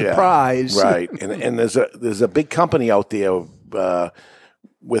and surprise. Yeah, right. And there's a big company out there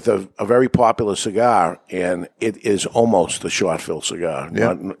with a very popular cigar, and it is almost a short-filled cigar.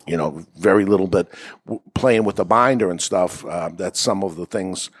 Yeah. Not, very little bit playing with the binder and stuff. That's some of the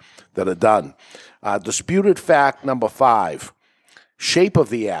things that are done. Disputed fact number 5. Shape of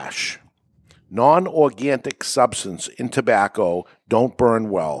the ash. Non-organic substance in tobacco don't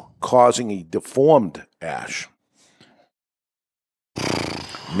burn well, causing a deformed ash.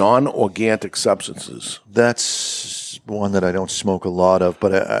 Non-organic substances. That's one that I don't smoke a lot of,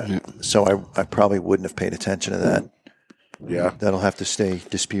 but so I probably wouldn't have paid attention to that. Yeah. That'll have to stay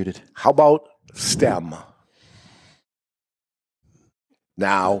disputed. How about stem?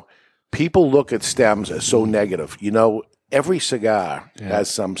 Now, people look at stems as so negative. Every cigar has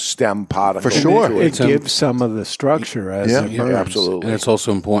some stem particle. For sure. It gives some of the structure as it burns. Absolutely. And it's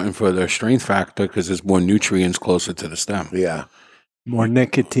also important for the strength factor because there's more nutrients closer to the stem. Yeah. More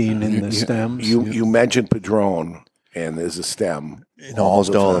nicotine in the stems. You mentioned Padron, and there's a stem. In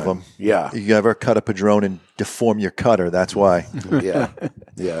almost all of them. Yeah. You ever cut a Padron and deform your cutter? That's why.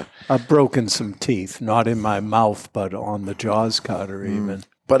 Yeah. I've broken some teeth, not in my mouth, but on the jaws cutter even.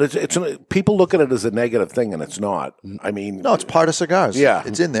 But it's people look at it as a negative thing, and it's not. I mean, no, it's part of cigars. Yeah,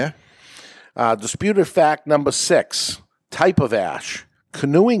 it's in there. Disputed fact number 6: type of ash.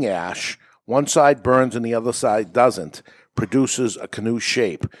 Canoeing ash. One side burns and the other side doesn't. Produces a canoe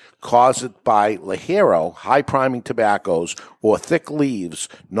shape. Caused by Ligero, high priming tobaccos, or thick leaves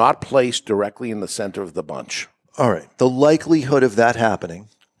not placed directly in the center of the bunch. All right. The likelihood of that happening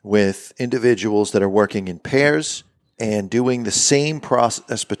with individuals that are working in pairs and doing the same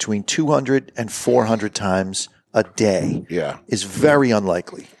process between 200 and 400 times a day is very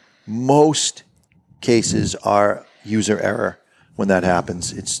unlikely. Most cases are user error when that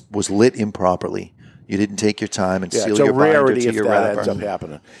happens. It was lit improperly. You didn't take your time and seal your binder to your wrapper. It's a rarity if that ends up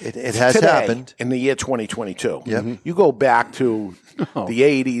happening. It has Today, happened. In the year 2022. Yep. You go back to the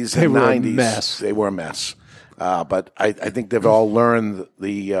 80s and 90s. They were a mess. But I think they've all learned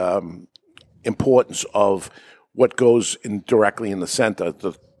the importance of what goes in directly in the center.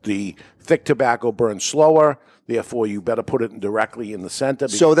 The thick tobacco burns slower, therefore you better put it directly in the center.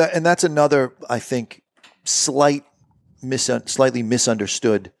 So that's another, I think, slightly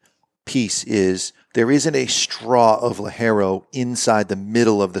misunderstood piece is there isn't a straw of Ligero inside the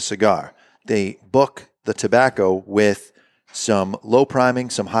middle of the cigar. They book the tobacco with some low priming,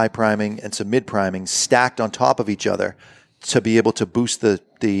 some high priming, and some mid priming stacked on top of each other to be able to boost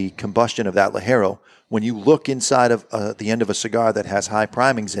the combustion of that Ligero. When you look inside of the end of a cigar that has high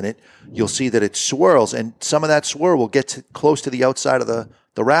primings in it, you'll see that it swirls, and some of that swirl will get close to the outside of the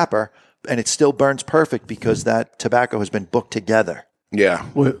wrapper, and it still burns perfect because that tobacco has been booked together. Yeah.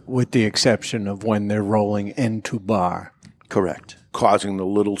 With the exception of when they're rolling end to bar. Correct. Causing the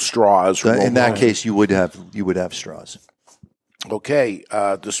little straws. In that case, you would have straws. Okay.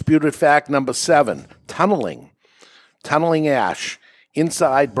 Disputed fact number 7, tunneling. Tunneling ash.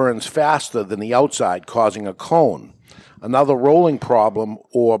 Inside burns faster than the outside, causing a cone. Another rolling problem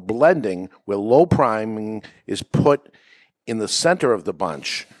or blending where low priming is put in the center of the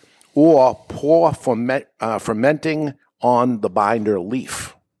bunch, or poor fermenting on the binder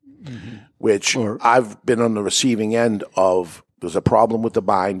leaf, which I've been on the receiving end of. There's a problem with the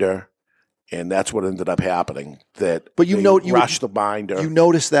binder, and that's what ended up happening. But you rush the binder. You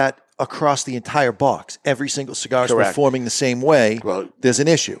notice that across the entire box, every single cigar is performing the same way. Well, there's an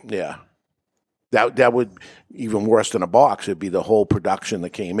issue. Yeah, that would even worse than a box. It'd be the whole production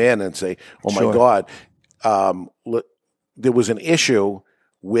that came in and say, "Oh my God." There was an issue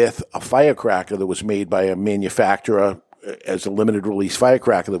with a firecracker that was made by a manufacturer as a limited release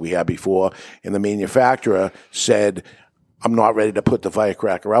firecracker that we had before, and the manufacturer said, "I'm not ready to put the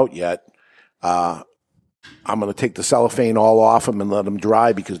firecracker out yet. I'm going to take the cellophane all off them and let them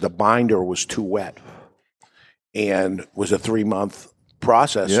dry because the binder was too wet." And was a 3-month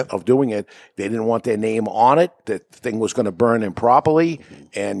process of doing it. They didn't want their name on it. That thing was going to burn improperly,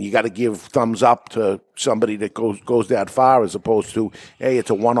 and you got to give thumbs up to somebody that goes that far, as opposed to, hey,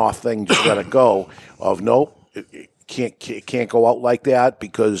 it's a one-off thing, just let it go. Of nope, it can't go out like that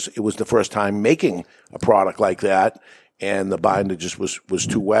because it was the first time making a product like that, and the binder just was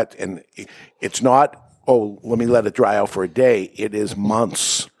too wet. And it's not, oh, let me let it dry out for a day. It is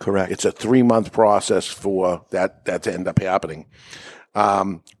months. Correct. It's a 3-month process for that to end up happening.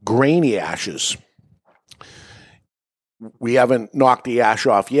 Grainy ashes. We haven't knocked the ash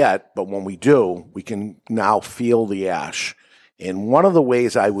off yet, but when we do, we can now feel the ash. And one of the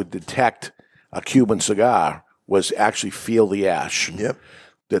ways I would detect a Cuban cigar was actually feel the ash. Yep.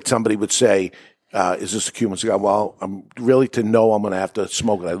 That somebody would say, is this a Cuban cigar? Well, I'm really to know I'm going to have to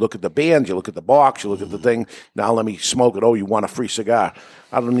smoke it. I look at the band, you look at the box, you look at the thing. Now let me smoke it. Oh, you want a free cigar?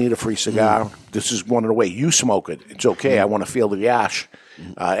 I don't need a free cigar. This is one of the way you smoke it. It's okay. I want to feel the ash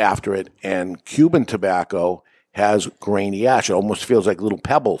after it. And Cuban tobacco has grainy ash. It almost feels like little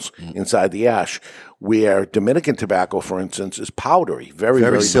pebbles inside the ash. Where Dominican tobacco, for instance, is powdery,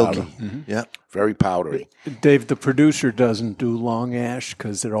 very silky. Powdery. Yeah, very powdery. Dave, the producer, doesn't do long ash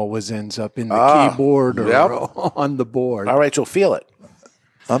because it always ends up in the keyboard or on the board. All right, so feel it.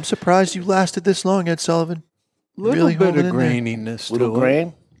 I'm surprised you lasted this long, Ed Sullivan. Little really bit of graininess. Little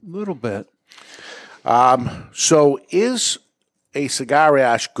grain? Little bit. So is a cigar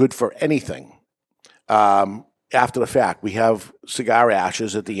ash good for anything? After the fact, we have cigar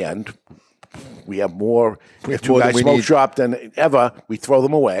ashes at the end. We have more. We have 2 guys smoke shop than ever. We throw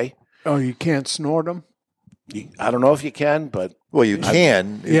them away. Oh, you can't snort them? I don't know if you can, but... Well, you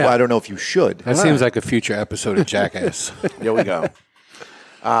can. I don't know if you should. That seems like a future episode of Jackass. There we go.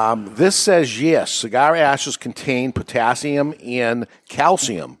 This says, yes, cigar ashes contain potassium and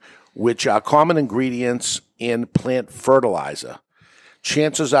calcium, which are common ingredients in plant fertilizer.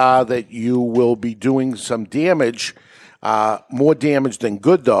 Chances are that you will be doing some damage, more damage than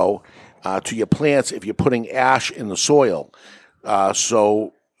good, though, to your plants if you're putting ash in the soil.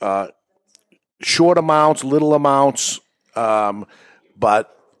 So short amounts, little amounts,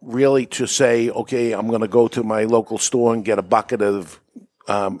 but really to say, okay, I'm going to go to my local store and get a bucket of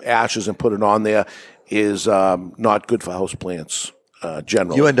ashes and put it on there is not good for house plants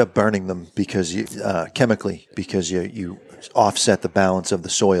generally. You end up burning them because chemically, because you offset the balance of the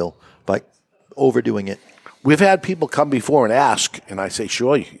soil by overdoing it. We've had people come before and ask, and I say,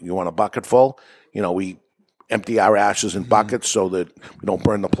 sure, you want a bucket full? You know, we empty our ashes in buckets so that we don't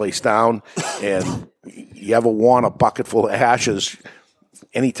burn the place down. And you ever want a bucket full of ashes,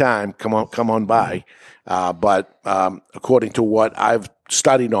 anytime, come on by. But according to what I've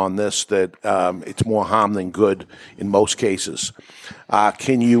studied on this, that it's more harm than good in most cases.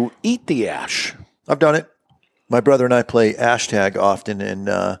 Can you eat the ash? I've done it. My brother and I play ash tag often,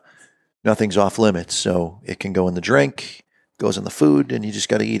 and nothing's off limits. So it can go in the drink, goes in the food, and you just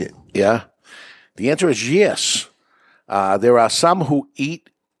got to eat it. Yeah. The answer is yes. There are some who eat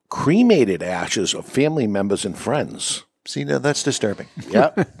cremated ashes of family members and friends. See, now that's disturbing.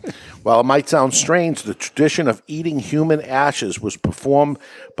 Yep. Well, it might sound strange. The tradition of eating human ashes was performed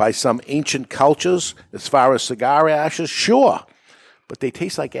by some ancient cultures. As far as cigar ashes, sure, but they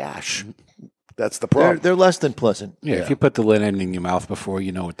taste like ash. That's the problem. They're less than pleasant. Yeah, if you put the lid end in your mouth before,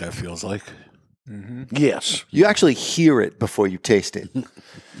 you know what that feels like. Yes. You actually hear it before you taste it.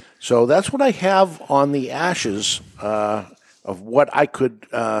 So that's what I have on the ashes of what I could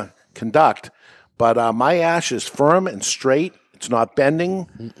conduct. But my ash is firm and straight. It's not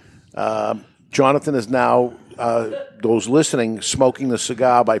bending. Jonathan is now, those listening, smoking the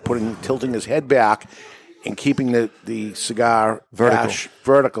cigar by tilting his head back and keeping the cigar ash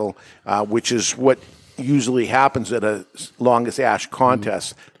vertical, which is what usually happens at a longest ash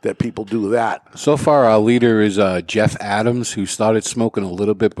contest, that people do that. So far, our leader is Jeff Adams, who started smoking a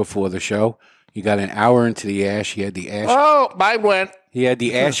little bit before the show. He got an hour into the ash. He had the ash. Oh, mine went. He had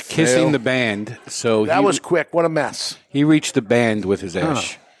the ash kissing the band. So that was quick. What a mess. He reached the band with his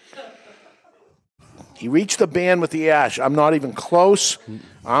ash. He reached the band with the ash. I'm not even close.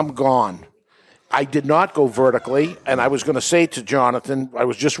 I'm gone. I did not go vertically, and I was going to say to Jonathan, I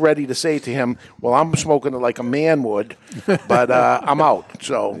was just ready to say to him, well, I'm smoking it like a man would, but I'm out.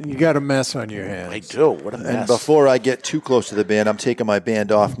 So You got a mess on your hands. I do. What a mess. And before I get too close to the band, I'm taking my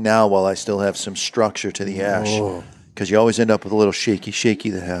band off now while I still have some structure to the ash. Because you always end up with a little shaky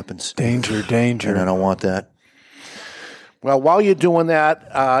that happens. Danger. And I don't want that. Well, while you're doing that,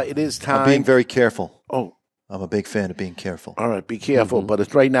 it is time. I'm being very careful. Oh. I'm a big fan of being careful. All right, be careful.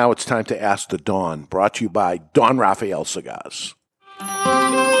 But right now it's time to Ask the Don, brought to you by Don Rafael Cigars.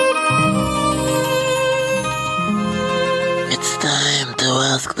 It's time to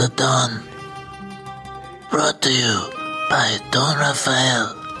Ask the Don, brought to you by Don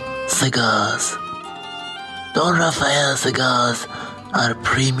Rafael Cigars. Don Rafael Cigars are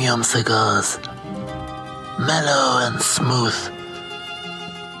premium cigars, mellow and smooth,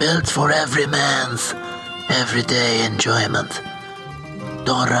 built for every man's everyday enjoyment.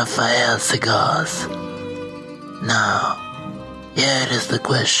 Don Rafael Cigars. Now, here is the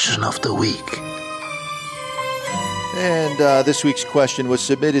question of the week. And this week's question was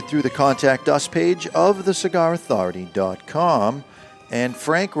submitted through the Contact Us page of thecigarauthority.com. And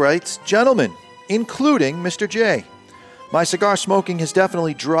Frank writes, Gentlemen, including Mr. J, my cigar smoking has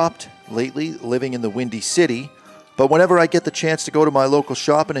definitely dropped lately, living in the Windy City. But whenever I get the chance to go to my local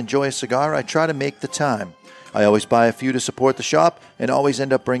shop and enjoy a cigar, I try to make the time. I always buy a few to support the shop and always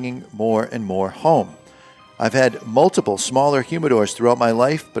end up bringing more and more home. I've had multiple smaller humidors throughout my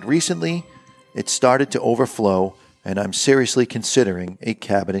life, but recently it started to overflow, and I'm seriously considering a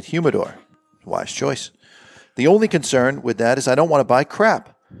cabinet humidor. Wise choice. The only concern with that is I don't want to buy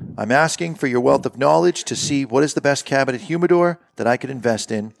crap. I'm asking for your wealth of knowledge to see what is the best cabinet humidor that I could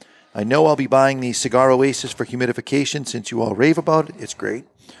invest in. I know I'll be buying the Cigar Oasis for humidification since you all rave about it. It's great.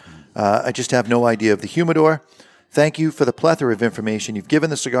 I just have no idea of the humidor. Thank you for the plethora of information you've given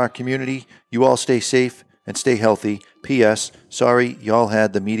the cigar community. You all stay safe and stay healthy. P.S. Sorry y'all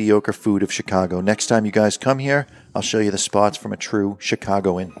had the mediocre food of Chicago. Next time you guys come here, I'll show you the spots from a true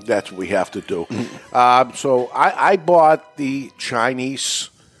Chicagoan. That's what we have to do. So I bought the Chinese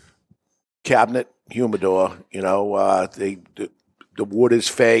cabinet humidor. You know, the wood is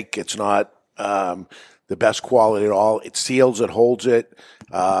fake. It's not the best quality at all. It seals, it holds it.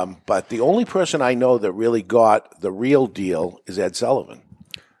 But the only person I know that really got the real deal is Ed Sullivan.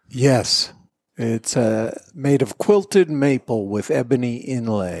 Yes. It's made of quilted maple with ebony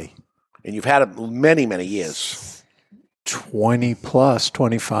inlay. And you've had it many, many years. 20 plus,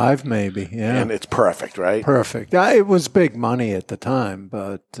 25 maybe, yeah. And it's perfect, right? Perfect. It was big money at the time,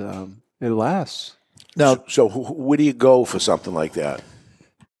 but it lasts. Now, so where do you go for something like that?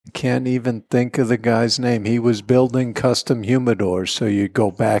 Can't even think of the guy's name. He was building custom humidors, so you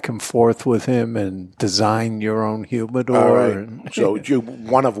go back and forth with him and design your own humidor. All right. So you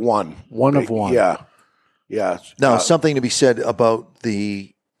one of one. One of one. Yeah. Yeah. Now, something to be said about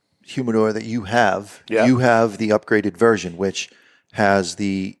the humidor that you have. Yeah. You have the upgraded version, which has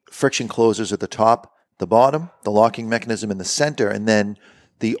the friction closers at the top, the bottom, the locking mechanism in the center, and then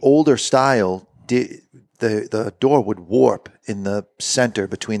the older style the door would warp in the center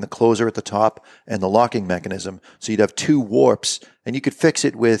between the closer at the top and the locking mechanism. So you'd have two warps, and you could fix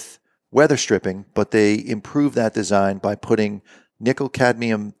it with weather stripping, but they improved that design by putting nickel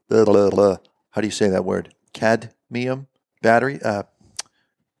cadmium, how do you say that word? Cadmium battery?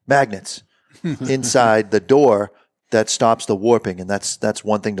 Magnets inside the door that stops the warping. And that's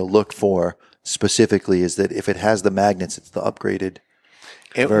one thing to look for specifically, is that if it has the magnets, it's the upgraded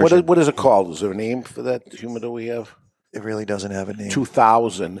version. What is it called? Is there a name for that humidor we have? It really doesn't have a name.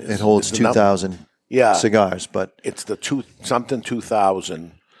 2000. It holds 2,000. cigars, but it's the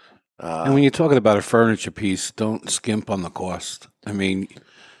 2000. And when you're talking about a furniture piece, don't skimp on the cost. I mean,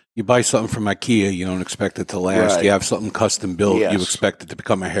 you buy something from IKEA, you don't expect it to last. Right. You have something custom built, Yes. you expect it to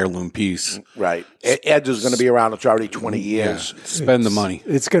become a heirloom piece. Right. Edge is going to be around. It's already 20 years. Yeah. Spend the money.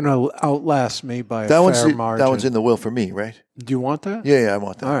 It's going to outlast me by that a one's fair margin. that one's in the will for me, right? Do you want that? Yeah, I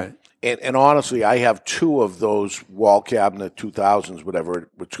want that. All right. And honestly, I have 2 of those wall cabinet 2000s,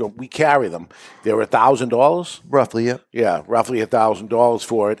 whatever. We carry them. They're $1,000, roughly. Yeah, yeah, roughly $1,000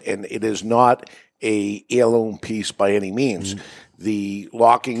 for it, and it is not a heirloom piece by any means. The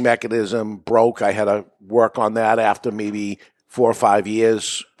locking mechanism broke. I had to work on that after maybe 4 or 5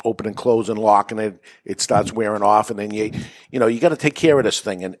 years, open and close and locking it. It starts wearing off, and then you got to take care of this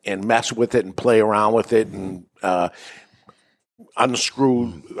thing and mess with it and play around with it and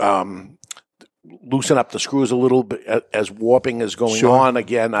unscrew, loosen up the screws a little bit as warping is going on.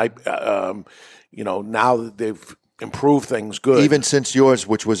 Again, now that they've improved things good. Even since yours,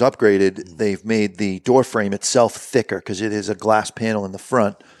 which was upgraded, they've made the door frame itself thicker because it is a glass panel in the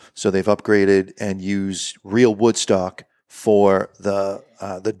front. So they've upgraded and used real wood stock for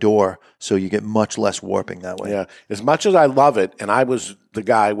the door, so you get much less warping that way. Yeah, as much as I love it, and I was the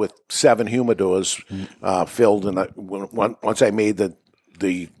guy with 7 humidors filled, and once I made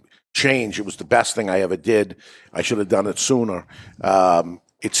the change, it was the best thing I ever did. I should have done it sooner.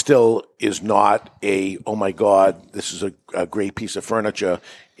 It still is not oh my God, this is a great piece of furniture.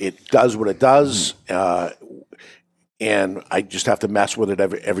 It does what it does, and I just have to mess with it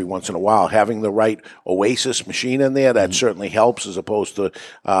every once in a while. Having the right Oasis machine in there, that certainly helps as opposed to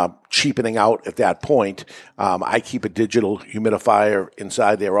cheapening out at that point. I keep a digital humidifier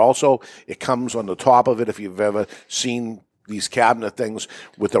inside there also. It comes on the top of it if you've ever seen these cabinet things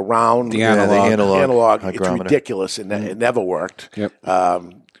with the round analog. It's ridiculous, and it never worked. Yep.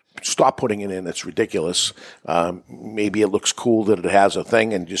 Stop putting it in. It's ridiculous. Maybe it looks cool that it has a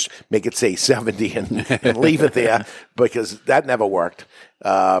thing, and just make it say 70 and leave it there, because that never worked.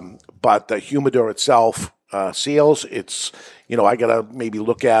 But the humidor itself seals. It's, I got to maybe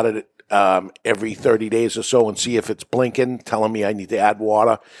look at it every 30 days or so and see if it's blinking, telling me I need to add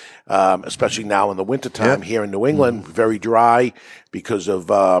water, especially now in the wintertime here in New England, very dry because of,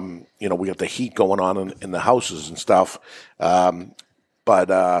 we got the heat going on in the houses and stuff.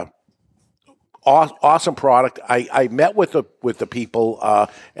 But awesome product. I met with the people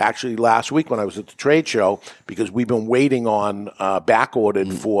actually last week when I was at the trade show, because we've been waiting on back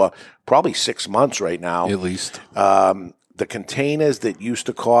ordered for probably 6 months right now. At least. The containers that used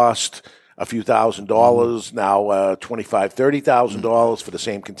to cost a few $1,000s, now $25,000, $30,000 for the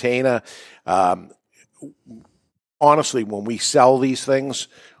same container. Honestly, when we sell these things,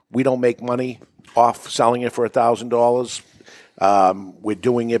 we don't make money off selling it for $1,000. We're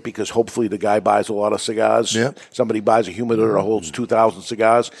doing it because hopefully the guy buys a lot of cigars. Yep. Somebody buys a humidor that holds 2,000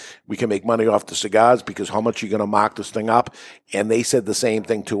 cigars. We can make money off the cigars, because how much are you going to mark this thing up? And they said the same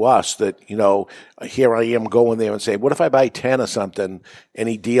thing to us, that, here I am going there and saying, what if I buy 10 or something,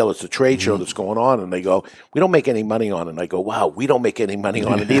 any deal? It's a trade show that's going on. And they go, we don't make any money on it. And I go, wow, we don't make any money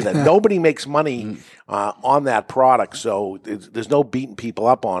on it either. Nobody makes money on that product. So there's no beating people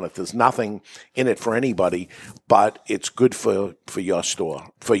up on it. There's nothing in it for anybody, but it's good for your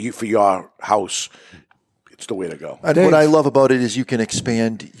store, for your house. It's the way to go. And what I love about it is you can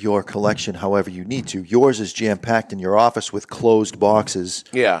expand your collection however you need to. Yours is jam-packed in your office with closed boxes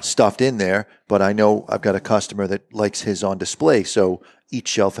stuffed in there, but I know I've got a customer that likes his on display, so each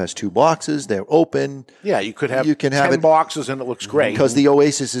shelf has 2 boxes. They're open. Yeah, you can have 10 boxes and it looks great. Because the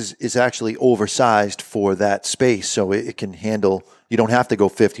Oasis is actually oversized for that space, so it can handle, you don't have to go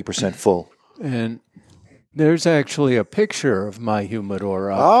 50% full. And there's actually a picture of my humidor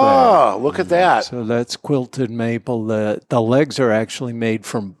up there. Oh, look at that. So that's quilted maple. The legs are actually made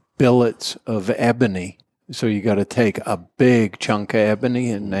from billets of ebony. So you got to take a big chunk of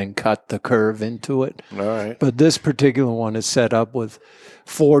ebony and then cut the curve into it. All right. But this particular one is set up with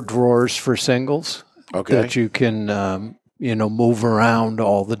 4 drawers for singles. Okay. That you can, move around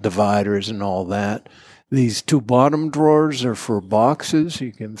all the dividers and all that. These 2 bottom drawers are for boxes.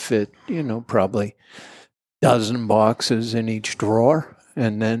 You can fit, probably dozen boxes in each drawer.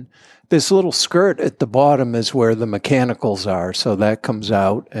 And then this little skirt at the bottom is where the mechanicals are. So that comes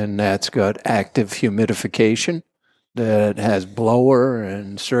out, and that's got active humidification that has blower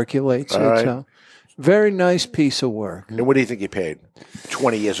and circulates it. Right. So very nice piece of work. And what do you think you paid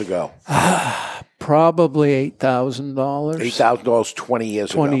 20 years ago? Probably $8,000. $8,000 20 years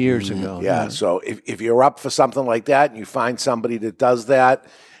ago. 20 years ago. Yeah. So if you're up for something like that and you find somebody that does that,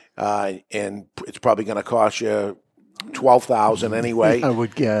 and it's probably going to cost you $12,000 anyway. I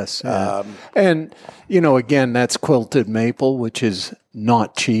would guess. Yeah. And, again, that's quilted maple, which is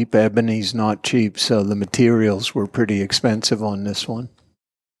not cheap. Ebony's not cheap, so the materials were pretty expensive on this one.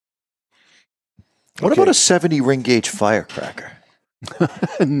 What about a 70 ring gauge firecracker?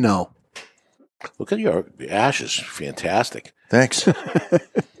 No. Look at the ash is fantastic. Thanks.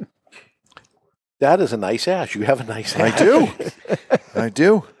 That is a nice ash. You have a nice ash. I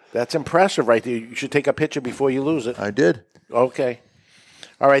do. That's impressive right there. You should take a picture before you lose it. I did. Okay.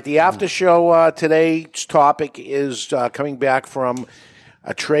 All right. The after show today's topic is coming back from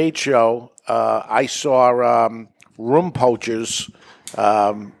a trade show. I saw room poachers,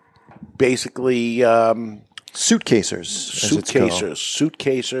 basically suitcasers,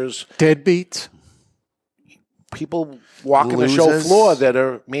 deadbeats, people walking the show floor that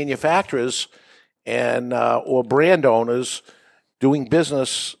are manufacturers and or brand owners doing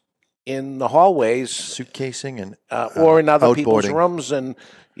business in the hallways, suitcasing and or in other people's outboarding. rooms, and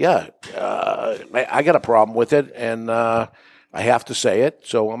I got a problem with it, and I have to say it,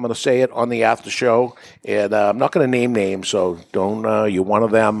 so I'm going to say it on the after show, and I'm not going to name names, so don't you're one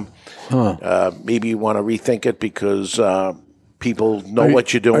of them. Maybe you want to rethink it because people know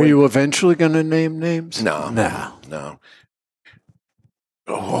what you're doing. Are you eventually going to name names? No.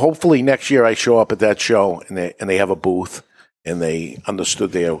 Hopefully next year I show up at that show and they have a booth and they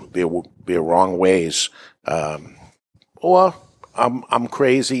understood their wrong ways, or I'm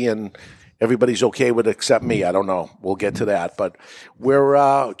crazy and everybody's okay with it except me. I don't know. We'll get to that, but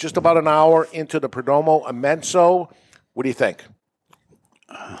we're just about an hour into the Perdomo Immenso. What do you think?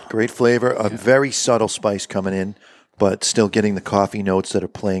 Great flavor, a very subtle spice coming in, but still getting the coffee notes that are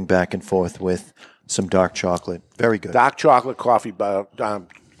playing back and forth with some dark chocolate. Very good. Dark chocolate coffee bar,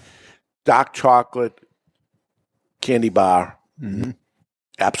 dark chocolate candy bar. Mm-hmm.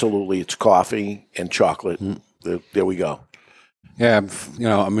 Absolutely, it's coffee and chocolate. There we go. Yeah,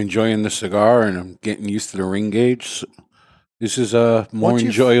 I'm enjoying the cigar and I'm getting used to the ring gauge. This is more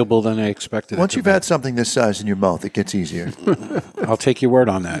enjoyable than I expected. Once you've had something this size in your mouth, it gets easier. I'll take your word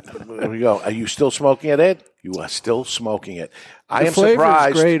on that. There we go. Are you still smoking it, Ed? You are still smoking it. I am flavor's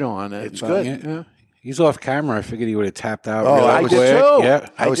surprised. Great on it. It's good. Yeah. He's off camera. I figured he would have tapped out. I really did quick. too. Yeah,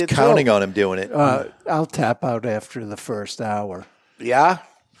 I was counting on him doing it. I'll tap out after the first hour. Yeah?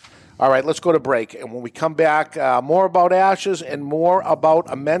 All right, let's go to break. And when we come back, more about ashes and more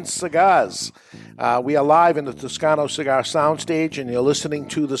about immense cigars. We are live in the Toscano Cigar Soundstage, and you're listening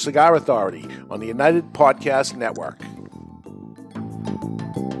to The Cigar Authority on the United Podcast Network.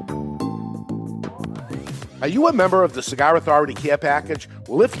 Are you a member of the Cigar Authority Care Package?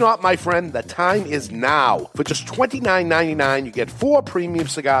 Well, if not, my friend, the time is now. For just $29.99, you get 4 premium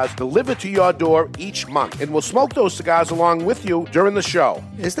cigars delivered to your door each month. And we'll smoke those cigars along with you during the show.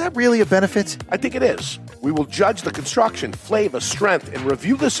 Is that really a benefit? I think it is. We will judge the construction, flavor, strength, and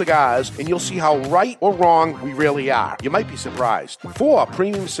review the cigars, and you'll see how right or wrong we really are. You might be surprised. 4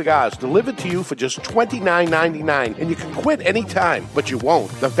 premium cigars delivered to you for just $29.99, and you can quit anytime, but you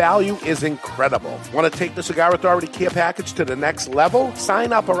won't. The value is incredible. Want to take the Cigar Authority Care Package to the next level?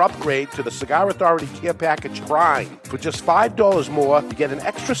 Sign up or upgrade to the Cigar Authority Care Package Prime. For just $5 more, you get an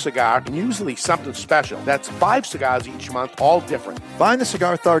extra cigar and usually something special. That's 5 cigars each month, all different. Find the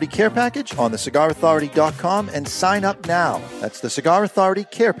Cigar Authority Care Package on thecigarauthority.com and sign up now. That's the Cigar Authority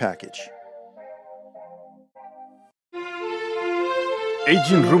Care Package.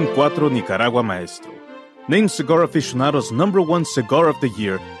 Aging Room 4 Nicaragua Maestro. Named Cigar Aficionado's #1 cigar of the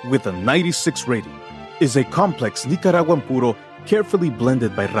year with a 96 rating, is a complex Nicaraguan puro carefully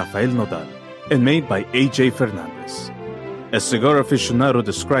blended by Rafael Nodal and made by A.J. Fernandez. As Cigar Aficionado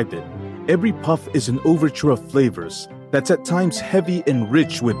described it, every puff is an overture of flavors that's at times heavy and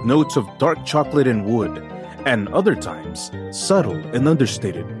rich with notes of dark chocolate and wood, and other times subtle and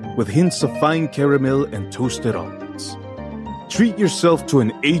understated with hints of fine caramel and toasted almonds. Treat yourself to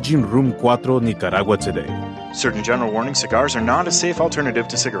an Aging Room 4 Nicaragua today. Surgeon General warning: cigars are not a safe alternative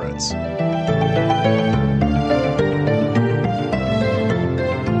to cigarettes.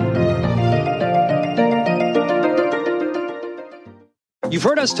 You've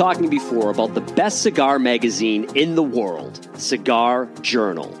heard us talking before about the best cigar magazine in the world, Cigar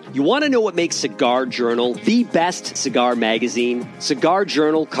Journal. You want to know what makes Cigar Journal the best cigar magazine? Cigar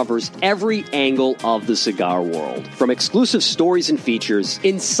Journal covers every angle of the cigar world. From exclusive stories and features,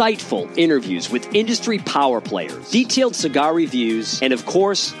 insightful interviews with industry power players, detailed cigar reviews, and of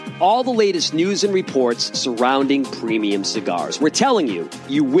course, all the latest news and reports surrounding premium cigars. We're telling you,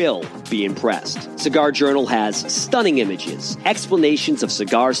 you will be impressed. Cigar Journal has stunning images, explanations of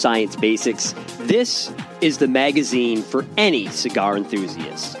cigar science basics. This is the magazine for any cigar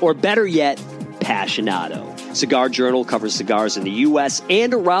enthusiast. Or better yet, Passionado. Cigar Journal covers cigars in the U.S.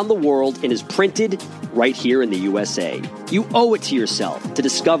 and around the world and is printed right here in the USA. You owe it to yourself to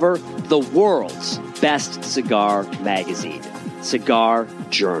discover the world's best cigar magazine, Cigar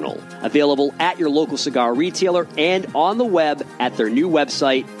Journal. Available at your local cigar retailer and on the web at their new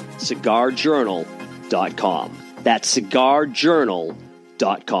website, cigarjournal.com. That's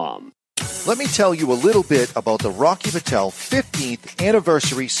cigarjournal.com. Let me tell you a little bit about the Rocky Patel 15th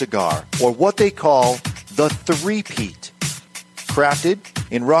anniversary cigar, or what they call the three-peat. Crafted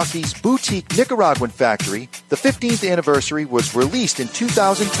in Rocky's boutique Nicaraguan factory, the 15th anniversary was released in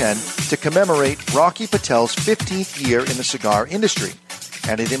 2010 to commemorate Rocky Patel's 15th year in the cigar industry,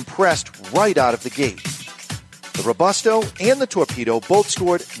 and it impressed right out of the gate. The Robusto and the Torpedo both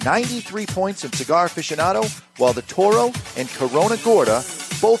scored 93 points in Cigar Aficionado, while the Toro and Corona Gorda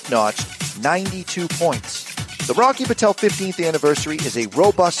both notched 92 points. The Rocky Patel 15th anniversary is a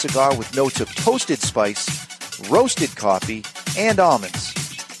robust cigar with notes of toasted spice, roasted coffee, and almonds.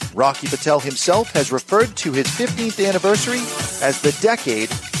 Rocky Patel himself has referred to his 15th anniversary as the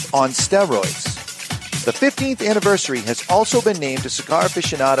decade on steroids. The 15th anniversary has also been named to Cigar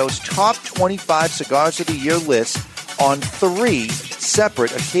Aficionado's top 25 cigars of the year list on 3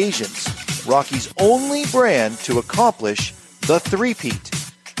 separate occasions. Rocky's only brand to accomplish the three-peat.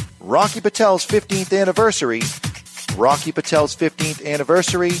 Rocky Patel's 15th anniversary, Rocky Patel's 15th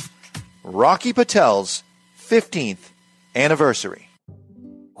anniversary, Rocky Patel's 15th anniversary.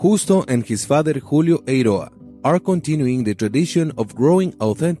 Justo and his father Julio Eiroa are continuing the tradition of growing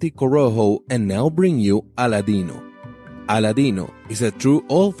authentic Corojo and now bring you Aladino. Aladino is a true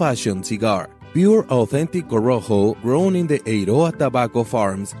old-fashioned cigar, pure authentic Corojo grown in the Eiroa tobacco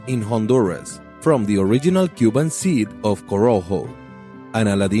farms in Honduras, from the original Cuban seed of Corojo. An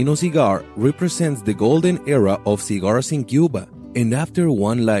Aladino cigar represents the golden era of cigars in Cuba, and after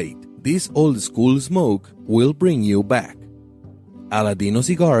one light, this old-school smoke will bring you back. Aladino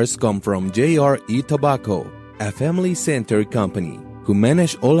cigars come from JRE Tobacco, a family-centered company who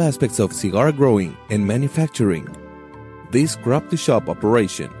manage all aspects of cigar growing and manufacturing. This crop-to-shop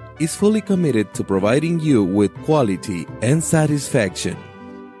operation is fully committed to providing you with quality and satisfaction.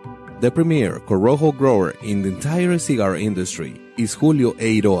 The premier Corojo grower in the entire cigar industry is Julio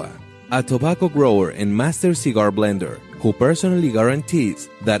Eiroa, a tobacco grower and master cigar blender who personally guarantees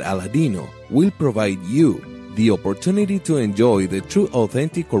that Aladino will provide you the opportunity to enjoy the true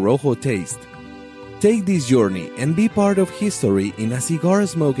authentic Corojo taste. Take this journey and be part of history in a cigar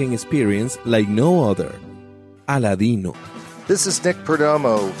smoking experience like no other. Aladino. This is Nick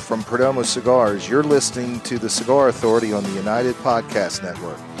Perdomo from Perdomo Cigars. You're listening to the Cigar Authority on the United Podcast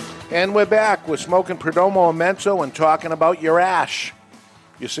Network. And we're back. We're smoking Perdomo Immenso and talking about your ash,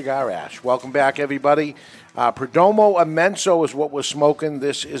 your cigar ash. Welcome back, everybody. Perdomo Immenso is what we're smoking.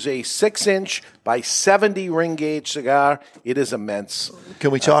 This is a 6-inch by 70 ring gauge cigar. It is immense.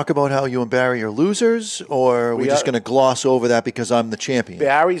 Can we talk about how you and Barry are losers, or are we just going to gloss over that because I'm the champion?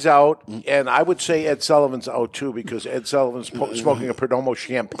 Barry's out, and I would say Ed Sullivan's out too, because Ed Sullivan's smoking a Perdomo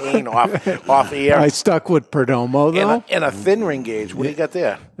champagne off air. I stuck with Perdomo, though. And a thin ring gauge. What do you got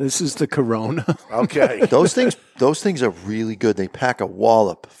there? This is the Corona. Okay. Those things are really good. They pack a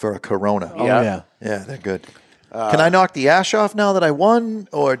wallop for a Corona. Oh, yeah. Yeah, they're good. Can I knock the ash off now that I won,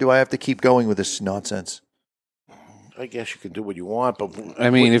 or do I have to keep going with this nonsense? I guess you can do what you want, but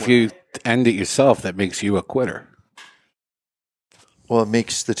I mean, if you end it yourself, that makes you a quitter. Well, it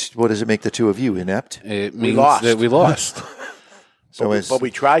makes what does it make the two of you, inept? It means that we lost. But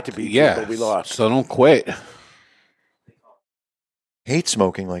we tried to beat you, but we lost. So don't quit. Hate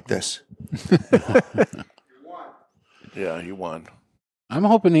smoking like this. Yeah, you won. I'm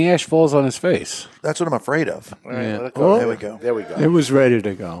hoping the ash falls on his face. That's what I'm afraid of. All right, let it Oh, go. There we go. There we go. It was ready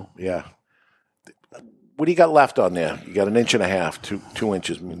to go. Yeah. What do you got left on there? You got 1.5 inches, 2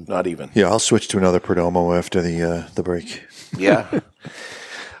 inches, not even. Yeah, I'll switch to another Perdomo after the break. Yeah.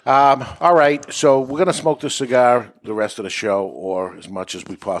 All right. So we're going to smoke this cigar the rest of the show, or as much as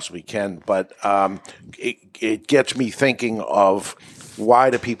we possibly can. But it gets me thinking of, why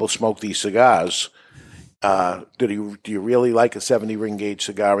do people smoke these cigars? Do you really like a 70 ring gauge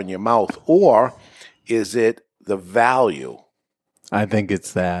cigar in your mouth, or is it the value? I think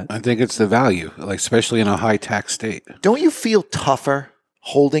it's that. I think it's the value, like especially in a high tax state. Don't you feel tougher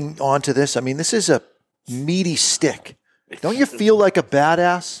holding on to this? I mean, this is a meaty stick. Don't you feel like a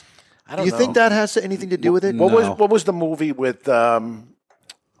badass? I don't Do you know. think that has anything to do with it? What was the movie with the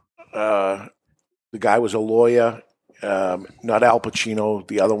guy was a lawyer, not Al Pacino,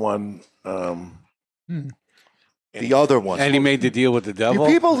 the other one. The other one. And he made the deal with the devil.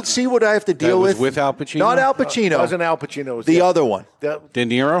 Do people see what I have to deal That was with? with Al Pacino? Not Al Pacino. It wasn't Al Pacino. It was The other one. De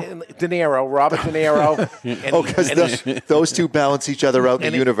Niro? De Niro, Robert De Niro. Because those two balance each other out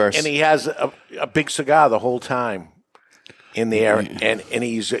in the universe. And he has a big cigar the whole time in there, and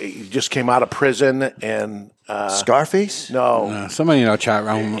he just came out of prison and Scarface? No, somebody in our chat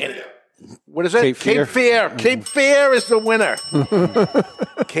room. What is it? Cape Fear. Cape Fear is the winner.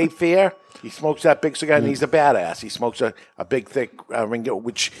 Cape Fear. He smokes that big cigar, and he's a badass. He smokes a big, thick Ringo,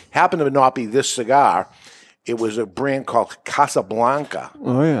 which happened to not be this cigar. It was a brand called Casablanca.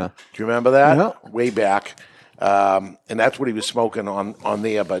 Oh, yeah. Do you remember that? Yeah. Way back. And that's what he was smoking on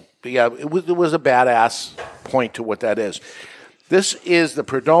there. But yeah, it was a badass point to what that is. This is the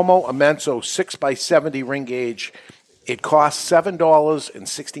Perdomo Immenso 6x70 ring gauge. It costs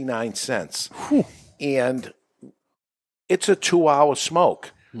 $7.69. And it's a 2-hour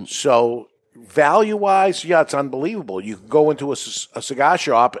smoke. So value-wise, yeah, it's unbelievable. You can go into a cigar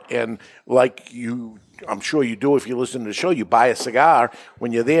shop and I'm sure you do if you listen to the show, you buy a cigar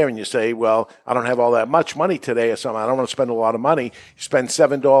when you're there and you say, well, I don't have all that much money today or something. I don't want to spend a lot of money. You spend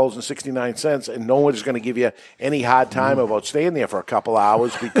 $7.69 and no one's going to give you any hard time about staying there for a couple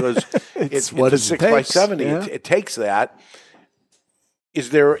hours because it's what a it 6x70. takes, It takes that.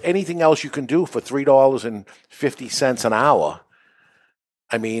 Is there anything else you can do for $3.50 an hour?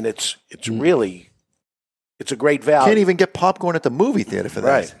 I mean, it's really, it's a great value. Can't even get popcorn at the movie theater for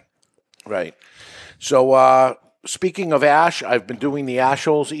that. Right. So, speaking of Ash, I've been doing the Ash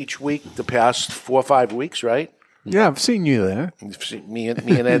holes each week the past 4 or 5 weeks, right? Yeah, I've seen you there. Me and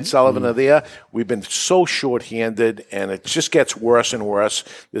Ed Sullivan are there. We've been so short-handed, and it just gets worse and worse.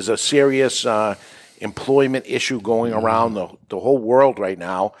 There's a serious employment issue going around the whole world right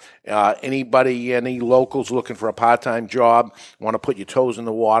now. Any locals looking for a part-time job, want to put your toes in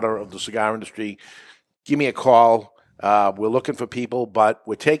the water of the cigar industry, give me a call. We're looking for people, but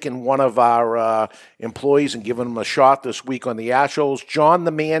we're taking one of our employees and giving him a shot this week on the Ashholes. John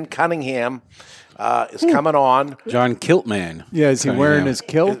the Man Cunningham is coming on. John Kiltman. Yeah, is he wearing his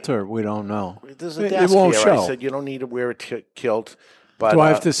kilt or we don't know? There's a It desk won't here. show. I said you don't need to wear a kilt. But, Do I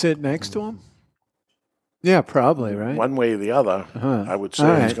have to sit next to him? Yeah, probably, right? One way or the other, I would say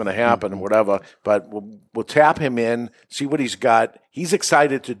All it's right. going to happen, whatever. But we'll tap him in, see what he's got. He's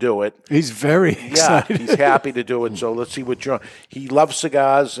excited to do it. He's very excited. Yeah, he's happy to do it. So let's see what John. He loves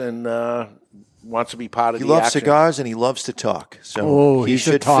cigars and wants to be part of He the loves action. cigars and he loves to talk. So he he's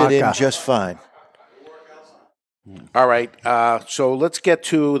a should fit in talker. just fine. All right. So let's get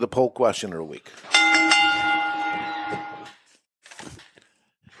to the poll question of the week.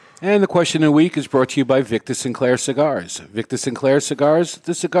 And the question of the week is brought to you by Victor Sinclair Cigars. Victor Sinclair Cigars,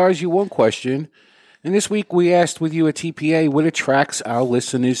 the cigars you won't question. And this week we asked with you at TPA what attracts our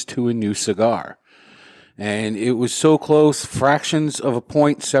listeners to a new cigar. And it was so close, fractions of a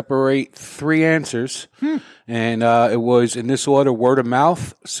point separate 3 answers. And it was, in this order, word of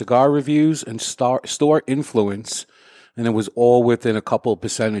mouth, cigar reviews, and store influence. And it was all within a couple of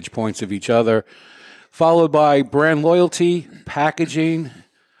percentage points of each other. Followed by brand loyalty, packaging,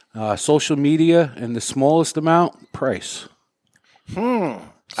 social media, and the smallest amount, price. I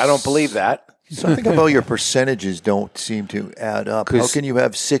don't believe that. Something about your percentages don't seem to add up. How 'Cause- can you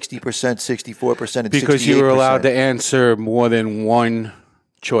have 60%, 64%, and 68%? Because you were allowed to answer more than one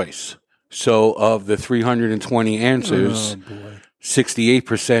choice. So of the 320 answers,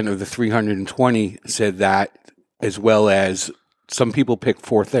 68% of the 320 said that, as well as some people picked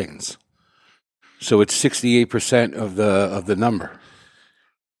 4 things. So it's 68% of the number.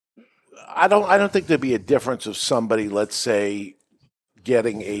 I don't think there'd be a difference of somebody, let's say,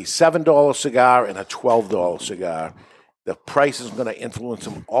 getting a $7 cigar and a $12 cigar. The price isn't going to influence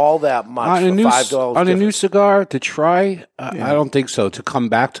them all that much On for a new, $5 on a new difference. cigar to try, I don't think so. To come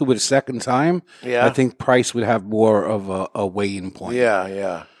back to it a second time, Yeah. I think price would have more of a weighing point.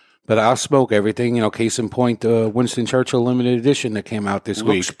 Yeah. But I'll smoke everything. Case in point, Winston Churchill limited edition that came out this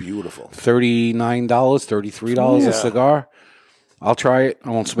week. Looks beautiful. $39, $33 a cigar. I'll try it.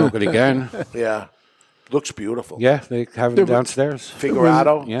 I won't smoke it again. Yeah. Looks beautiful. Yeah, they have it downstairs.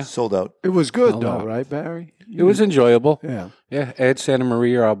 Figurado. Yeah. Sold out. It was good, Sold though, out. right, Barry? It was enjoyable. Yeah. Yeah, Ed Santa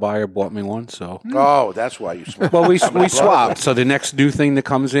Maria, our buyer, bought me one. So, Oh, that's why you smoke. well, we swapped. So the next new thing that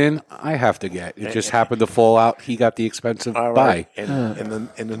comes in, I have to get. It just happened to fall out. He got the expensive All buy. right. And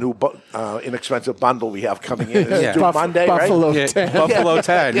the new inexpensive bundle we have coming in is Yeah. due Monday, Buffalo right? 10. Buffalo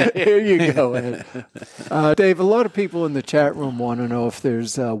 10. Here you go, Ed. Dave, a lot of people in the chat room want to know if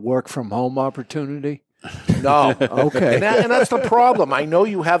there's a work from home opportunity. No. Okay. And that's the problem. I know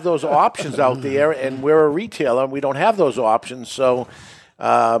you have those options out there, and we're a retailer, and we don't have those options. So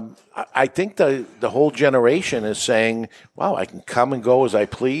I think the whole generation is saying, wow, I can come and go as I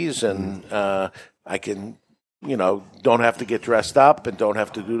please, and I can, don't have to get dressed up and don't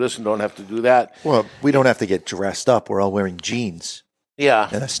have to do this and don't have to do that. Well, we don't have to get dressed up. We're all wearing jeans. Yeah.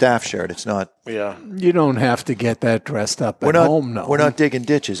 And a staff shirt. It's not. Yeah. You don't have to get that dressed up at home, no. We're not digging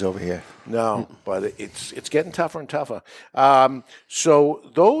ditches over here. No, but it's getting tougher and tougher.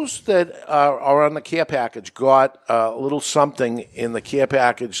 So those that are on the care package got a little something in the care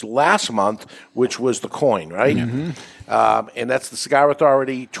package last month, which was the coin, right? Mm-hmm. And that's the Cigar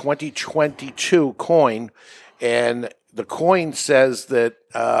Authority 2022 coin. And the coin says that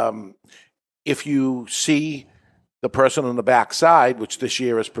if you see the person on the back side, which this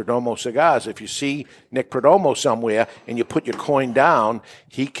year is Perdomo Cigars, if you see Nick Perdomo somewhere and you put your coin down,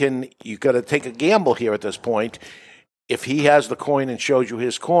 you got to take a gamble here at this point. If he has the coin and shows you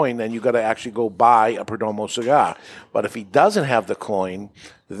his coin, then you got to actually go buy a Perdomo cigar. But if he doesn't have the coin,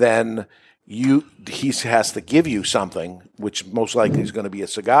 then he has to give you something, which most likely is going to be a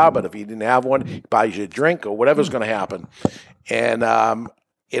cigar. But if he didn't have one, he buys you a drink or whatever's going to happen. And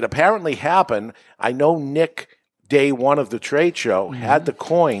it apparently happened. I know Nick, day one of the trade show, had the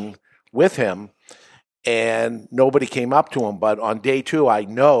coin with him, and nobody came up to him. But on day two, I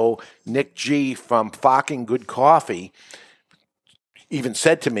know Nick G from Fucking Good Coffee even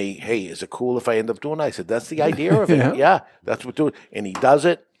said to me, hey, is it cool if I end up doing it? I said, that's the idea of it. Yeah, that's what doing. And he does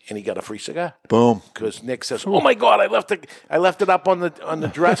it, and he got a free cigar. Boom. Because Nick says, oh, my God, I left it up on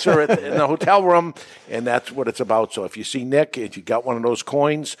the dresser in the hotel room, and that's what it's about. So if you see Nick, if you got one of those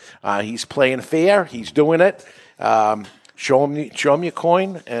coins, he's playing fair. He's doing it. Show him your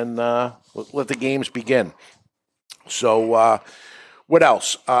coin, and let the games begin. So what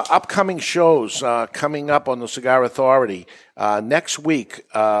else? Upcoming shows coming up on the Cigar Authority. Next week,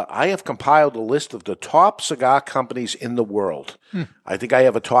 I have compiled a list of the top cigar companies in the world. I think I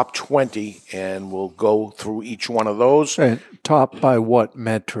have a top 20, and we'll go through each one of those. Top by what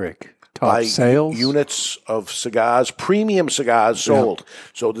metric? Top By sales? units of cigars, premium cigars sold. Yeah.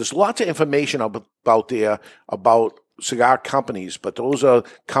 So there's lots of information out there about cigar companies, but those are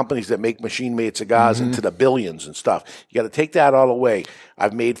companies that make machine-made cigars into the billions and stuff. You got to take that all away.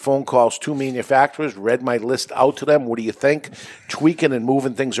 I've made phone calls to manufacturers, read my list out to them. What do you think? Tweaking and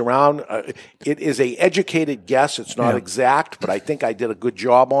moving things around. It is a educated guess. It's not exact, but I think I did a good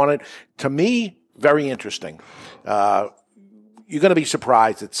job on it. To me, very interesting. You're going to be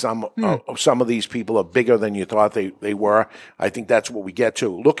surprised that some of these people are bigger than you thought they were. I think that's what we get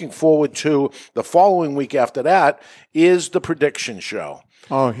to. Looking forward to the following week after that is the prediction show.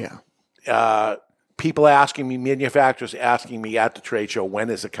 Oh, yeah. People asking me, manufacturers asking me at the trade show, when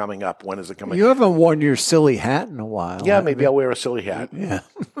is it coming up? When is it coming up? You haven't worn your silly hat in a while. Yeah, maybe I'll wear a silly hat. Yeah.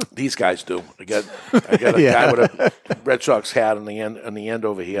 These guys do. I got a guy with a Red Sox hat on the end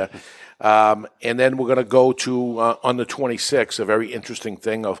over here. And then we're going to go to, on the 26th, a very interesting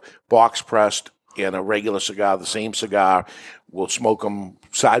thing of box pressed and a regular cigar, the same cigar. We'll smoke them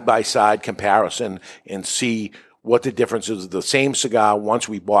side by side comparison and see what the difference is of the same cigar once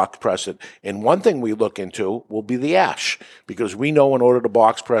we box press it. And one thing we look into will be the ash, because we know in order to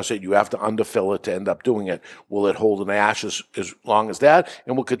box press it, you have to underfill it to end up doing it. Will it hold an ash as long as that?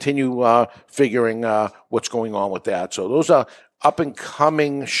 And we'll continue figuring what's going on with that. So those are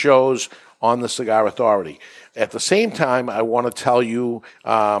up-and-coming shows on the Cigar Authority. At the same time, I want to tell you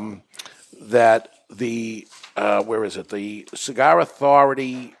that the the Cigar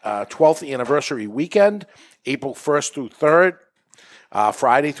Authority 12th anniversary weekend, April 1st through 3rd,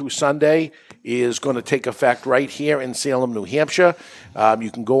 Friday through Sunday, is going to take effect right here in Salem, New Hampshire.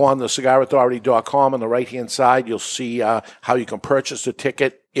 You can go on the cigarauthority.com. On the right-hand side, you'll see how you can purchase a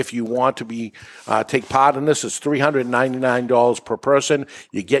ticket if you want to take part in this. It's $399 per person.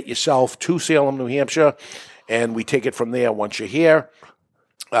 You get yourself to Salem, New Hampshire, and we take it from there once you're here.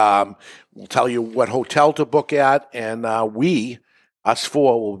 We'll tell you what hotel to book at, and us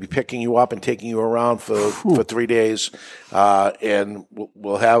four will be picking you up and taking you around for 3 days, and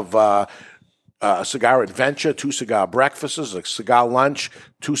we'll have a cigar adventure, 2 cigar breakfasts, a cigar lunch,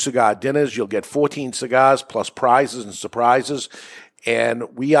 2 cigar dinners. You'll get 14 cigars plus prizes and surprises,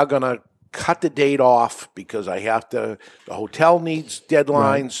 and we are going to cut the date off because the hotel needs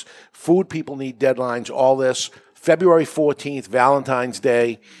deadlines, food people need deadlines, all this. February 14th, Valentine's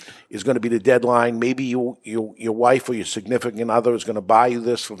Day, is going to be the deadline. Maybe your wife or your significant other is going to buy you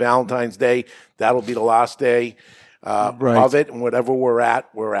this for Valentine's Day. That'll be the last day of it, and whatever we're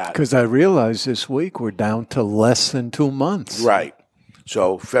at. Because I realize this week we're down to less than 2 months. Right.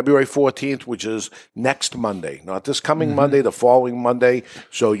 So February 14th, which is next Monday, not this coming Monday, the following Monday.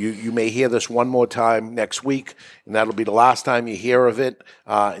 So you may hear this one more time next week, and that'll be the last time you hear of it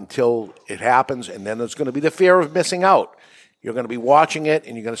until it happens. And then there's going to be the fear of missing out. You're going to be watching it,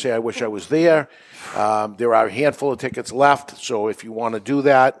 and you're going to say, I wish I was there. There are a handful of tickets left, so if you want to do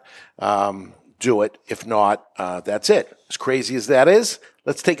that, do it. If not, that's it. As crazy as that is,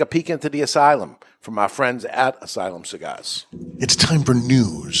 let's take a peek into the asylum from our friends at Asylum Cigars. It's time for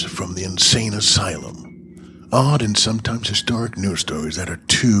news from the insane asylum. Odd and sometimes historic news stories that are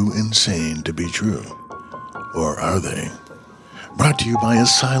too insane to be true. Or are they? Brought to you by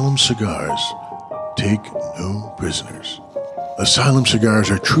Asylum Cigars. Take no prisoners. Asylum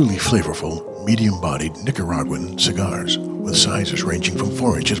Cigars are truly flavorful, medium-bodied Nicaraguan cigars with sizes ranging from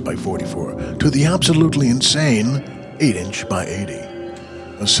 4 inches by 44 to the absolutely insane 8 inch by 80.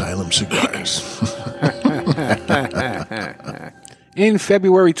 Asylum Cigars. In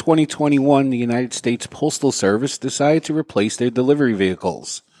February 2021, the United States Postal Service decided to replace their delivery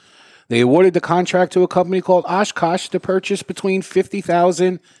vehicles. They awarded the contract to a company called Oshkosh to purchase between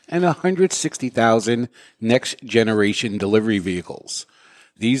 50,000 and 160,000 next-generation delivery vehicles.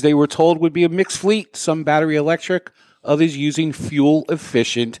 These, they were told, would be a mixed fleet, some battery electric, others using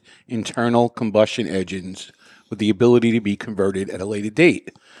fuel-efficient internal combustion engines with the ability to be converted at a later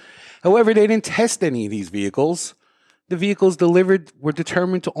date. However, they didn't test any of these vehicles. The vehicles delivered were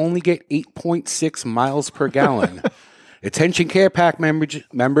determined to only get 8.6 miles per gallon. Attention Care Pack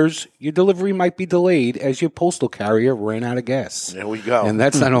members, your delivery might be delayed as your postal carrier ran out of gas. There we go. And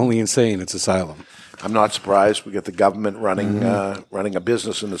that's not only insane, it's asylum. I'm not surprised. We got the government running a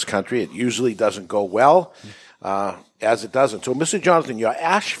business in this country. It usually doesn't go well, as it doesn't. So, Mr. Jonathan, your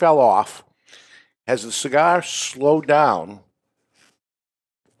ash fell off. Has the cigar slowed down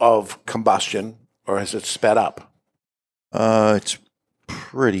of combustion, or has it sped up? It's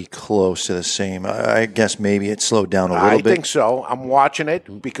pretty close to the same. I guess maybe it slowed down a little bit. I think so. I'm watching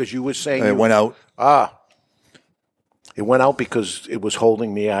it because you were saying it went out. It went out because it was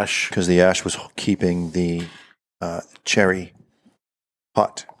holding the ash. Because the ash was keeping the cherry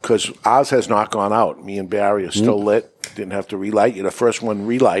hot. Because ours has not gone out. Me and Barry are still lit. Didn't have to relight. You're the first one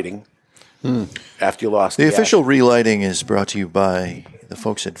relighting after you lost the official ash. relighting is brought to you by the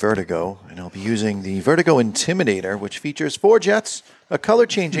folks at Vertigo, and I'll be using the Vertigo Intimidator, which features 4 jets, a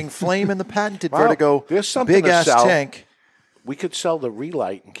color-changing flame, and the patented Vertigo there's something big-ass to sell. tank. We could sell the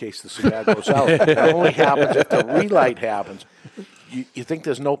relight in case the cigar goes out. It only happens if the relight happens. You think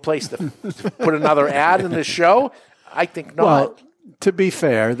there's no place to put another ad in the show? I think not. Well, to be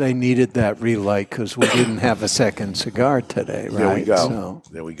fair, they needed that relight because we didn't have a second cigar today, right? There we go. So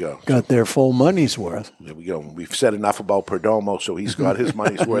there we go. Got their full money's worth. There we go. We've said enough about Perdomo, so he's got his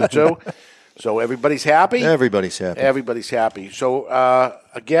money's worth too. So everybody's happy? Everybody's happy. Everybody's happy. So,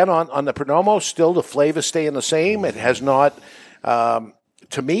 again, on the Perdomo, still the flavor staying the same. It has not,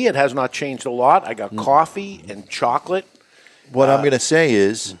 to me, it has not changed a lot. I got coffee and chocolate. What I'm going to say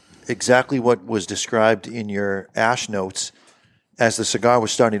is exactly what was described in your ash notes. As the cigar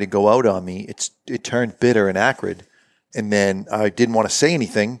was starting to go out on me, it turned bitter and acrid. And then I didn't want to say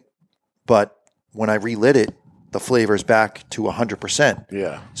anything, but when I relit it, the flavor is back to 100%.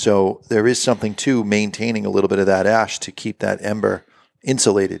 Yeah. So there is something to maintaining a little bit of that ash to keep that ember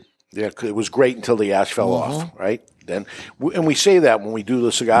insulated. Yeah, it was great until the ash fell off, right? Then, and we say that when we do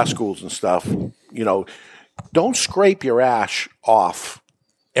the cigar schools and stuff, don't scrape your ash off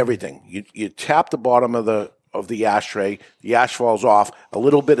everything. You tap the bottom of the ashtray, the ash falls off, a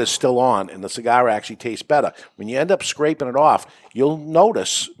little bit is still on, and the cigar actually tastes better. When you end up scraping it off, you'll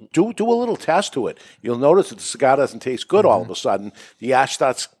notice, do a little test to it. You'll notice that the cigar doesn't taste good all of a sudden. The ash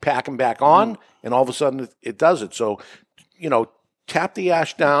starts packing back on, and all of a sudden it does it. So, tap the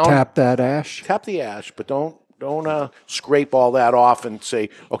ash down. Tap that ash. Tap the ash, but don't scrape all that off and say,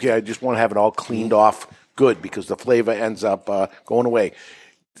 okay, I just want to have it all cleaned off good, because the flavor ends up going away.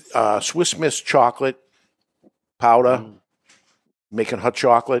 Swiss Miss chocolate powder, making hot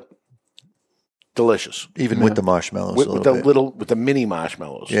chocolate, delicious. Even with the marshmallows, with the mini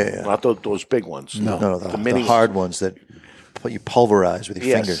marshmallows. Yeah. Not those big ones. No, the hard ones that you pulverize with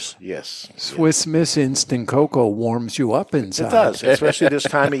your fingers. Yes. Swiss Miss Instant Cocoa warms you up inside. It does, especially this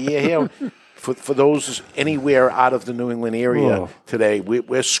time of year here. For those anywhere out of the New England area today,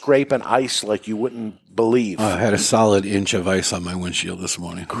 we're scraping ice like you wouldn't believe. I had a solid inch of ice on my windshield this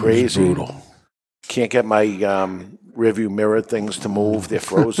morning. Crazy. It was brutal. Can't get my rearview mirror things to move. They're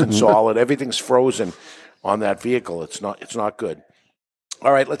frozen solid. Everything's frozen on that vehicle. It's not good.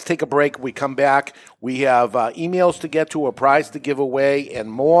 All right, let's take a break. We come back. We have emails to get to, a prize to give away,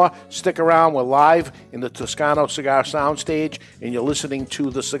 and more. Stick around. We're live in the Toscano Cigar Soundstage, and you're listening to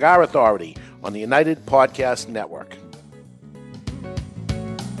The Cigar Authority on the United Podcast Network.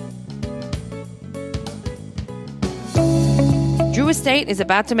 Drew Estate is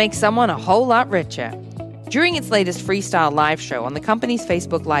about to make someone a whole lot richer. During its latest freestyle live show on the company's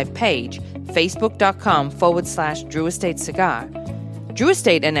Facebook Live page, facebook.com/Drew Estate Cigar, Drew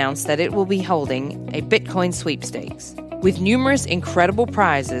Estate announced that it will be holding a Bitcoin sweepstakes with numerous incredible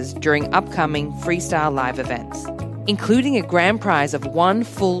prizes during upcoming freestyle live events, including a grand prize of 1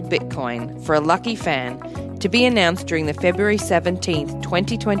 full Bitcoin for a lucky fan to be announced during the February 17th,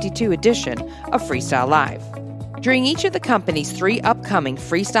 2022 edition of Freestyle Live. During each of the company's 3 upcoming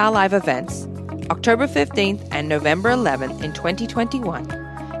Freestyle Live events, October 15th and November 11th in 2021,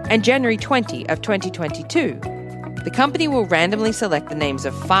 and January 20 of 2022, the company will randomly select the names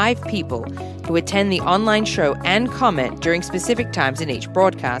of 5 people who attend the online show and comment during specific times in each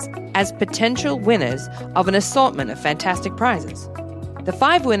broadcast as potential winners of an assortment of fantastic prizes. The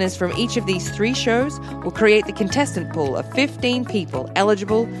 5 winners from each of these 3 shows will create the contestant pool of 15 people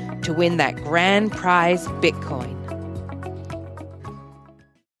eligible to win that grand prize Bitcoin.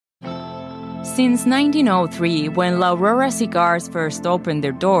 Since 1903, when La Aurora Cigars first opened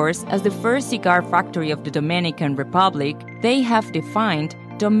their doors as the first cigar factory of the Dominican Republic, they have defined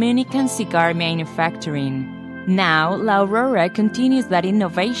Dominican cigar manufacturing. Now, La Aurora continues that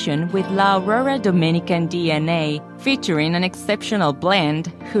innovation with La Aurora Dominican DNA, featuring an exceptional blend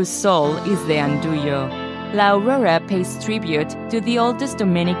whose soul is the Andullo. La Aurora pays tribute to the oldest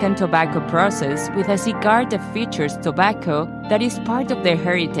Dominican tobacco process with a cigar that features tobacco that is part of their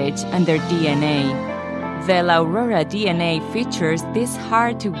heritage and their DNA. The La Aurora DNA features this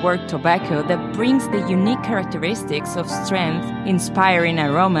hard-to-work tobacco that brings the unique characteristics of strength, inspiring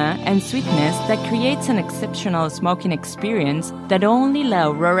aroma, and sweetness that creates an exceptional smoking experience that only La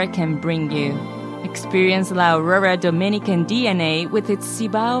Aurora can bring you. Experience La Aurora Dominican DNA with its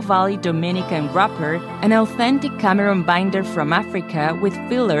Cibao Valley Dominican wrapper, an authentic Cameron binder from Africa with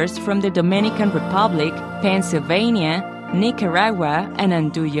fillers from the Dominican Republic, Pennsylvania, Nicaragua, and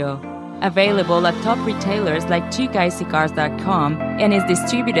Andullo. Available at top retailers like TwoGuysCigars.com and is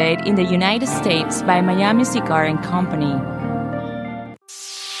distributed in the United States by Miami Cigar and Company.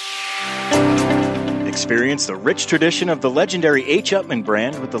 Experience the rich tradition of the legendary H. Upmann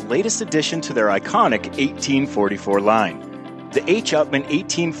brand with the latest addition to their iconic 1844 line. The H. Upmann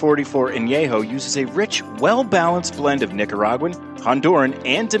 1844 Añejo uses a rich, well-balanced blend of Nicaraguan, Honduran,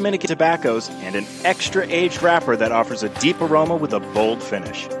 and Dominican tobaccos and an extra-aged wrapper that offers a deep aroma with a bold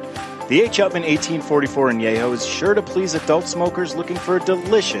finish. The H. Upmann 1844 Añejo is sure to please adult smokers looking for a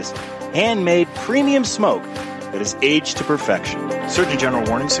delicious, handmade, premium smoke that is aged to perfection. Surgeon General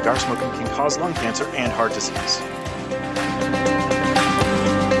warning: cigar smoking can cause lung cancer and heart disease.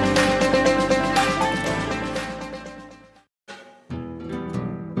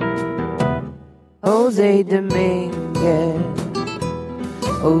 Jose Dominguez,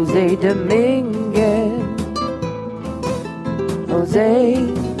 Jose Dominguez,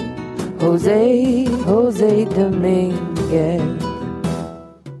 Jose Dominguez.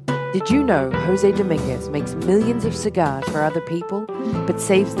 Did you know Jose Dominguez makes millions of cigars for other people, but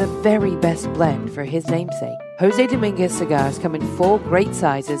saves the very best blend for his namesake? Jose Dominguez cigars come in 4 great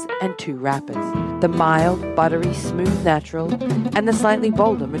sizes and 2 wrappers: the mild, buttery, smooth natural, and the slightly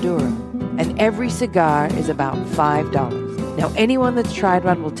bolder Maduro. And every cigar is about $5. Now, anyone that's tried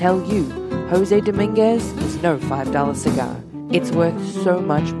one will tell you Jose Dominguez is no $5 cigar. It's worth so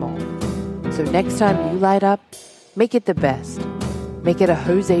much more. So next time you light up, make it the best. Make it a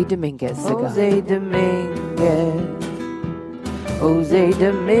Jose Dominguez cigar. Jose Dominguez, Jose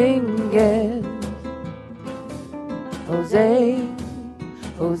Dominguez,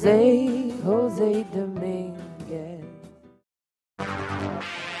 Jose Dominguez.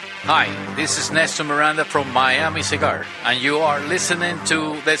 Hi, this is Nestor Miranda from Miami Cigar, and you are listening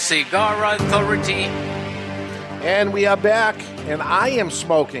to the Cigar Authority. And we are back, and I am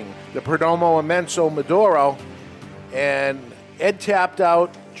smoking the Perdomo Immenso Maduro, and Ed tapped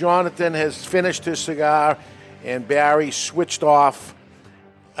out, Jonathan has finished his cigar, and Barry switched off,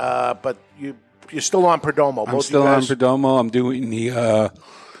 but you're still on Perdomo. I'm still on Perdomo. I'm doing the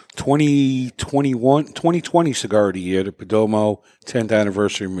 2020 cigar of the year, the Perdomo 10th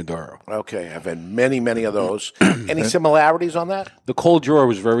Anniversary Maduro. Okay, I've had many, many of those. Any similarities on that? The cold drawer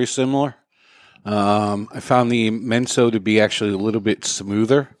was very similar. I found the Immenso to be actually a little bit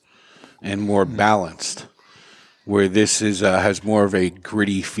smoother and more balanced. where this is has more of a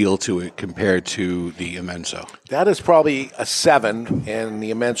gritty feel to it compared to the Immenso. That is probably a 7, and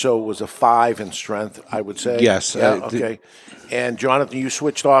the Immenso was a 5 in strength, I would say. Yes. Yeah, okay. And Jonathan, you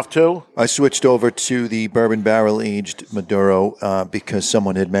switched off too? I switched over to the bourbon barrel aged Maduro because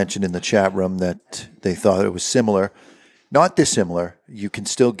someone had mentioned in the chat room that they thought it was similar. Not dissimilar. You can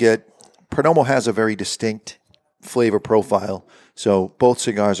still get... Perdomo has a very distinct flavor profile, so both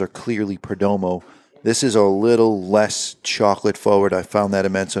cigars are clearly Perdomo. This is a little less chocolate forward. I found that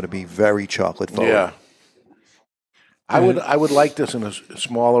Immenso to be very chocolate forward. Yeah. I would like this in a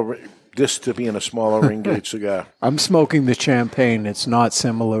smaller... This to be in a smaller ring gauge cigar. I'm smoking the champagne. It's not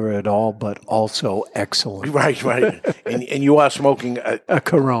similar at all, but also excellent. Right. And you are smoking a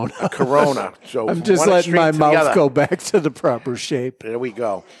Corona. A Corona. So I'm just letting my mouth go back to the proper shape. There we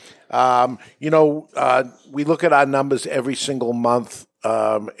go. We look at our numbers every single month,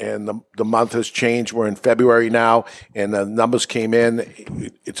 and the month has changed. We're in February now, and the numbers came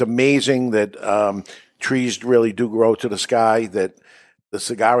in. It's amazing that trees really do grow to the sky, that the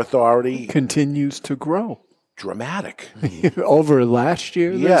Cigar Authority continues to grow. Dramatic. Over last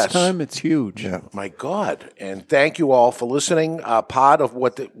year, Yes. this time, it's huge. Yeah. My God. And thank you all for listening. Part of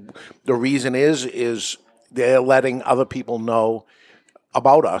what the reason is they're letting other people know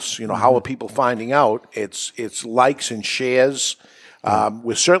about us. How are people finding out? It's likes and shares.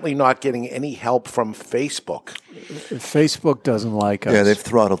 We're certainly not getting any help from Facebook. Facebook doesn't like us. Yeah, they've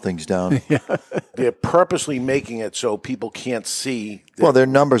throttled things down. They're purposely making it so people can't see. Well, their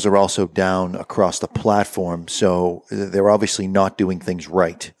numbers are also down across the platform, so they're obviously not doing things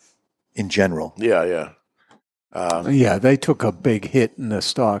right in general. Yeah. They took a big hit in the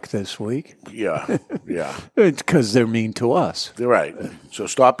stock this week. Yeah. Because they're mean to us. They're right. So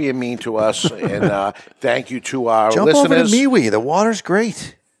stop being mean to us, and thank you to our Jump listeners. over to MeWe. The water's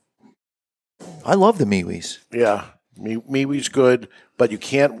great. I love the MeWe's. Yeah, MeWe's good, but you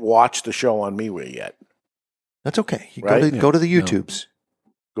can't watch the show on MeWe yet. That's okay. You Right? go to the YouTubes.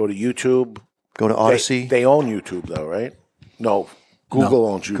 Go to YouTube. Go to Odyssey. They own YouTube, though, right? No. Google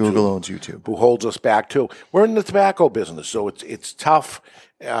owns YouTube. Google owns YouTube. Who holds us back, too. We're in the tobacco business, so it's tough.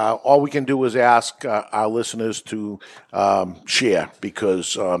 All we can do is ask our listeners to share,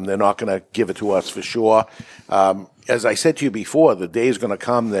 because they're not going to give it to us for sure. As I said to you before, the day is going to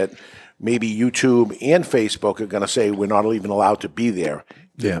come that maybe YouTube and Facebook are going to say we're not even allowed to be there.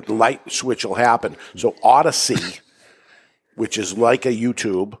 Yeah. The light switch will happen. So Odyssey, which is like a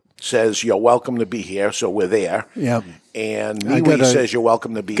YouTube, says you're welcome to be here, so we're there. Yeah. And MeWe says you're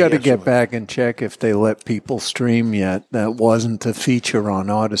welcome to be here. Got to get back and check if they let people stream yet. That wasn't a feature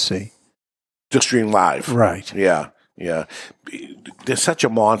on Odyssey. To stream live. Right. Yeah. They're such a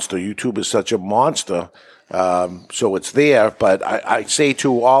monster. YouTube is such a monster. So it's there. But I say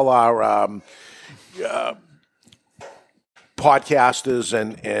to all our podcasters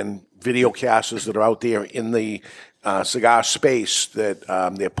and videocasters that are out there in the cigar space that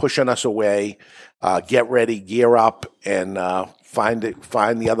they're pushing us away. Get ready, gear up, and find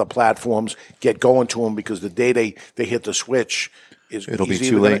the other platforms. Get going to them, because the day they hit the switch it'll be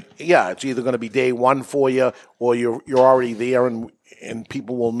too late. It's either going to be day one for you, or you're already there, and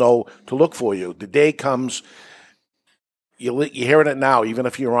people will know to look for you. The day comes. You're hearing it now. Even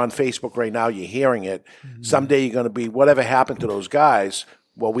if you're on Facebook right now, you're hearing it. Mm-hmm. Someday you're going to be, whatever happened to those guys?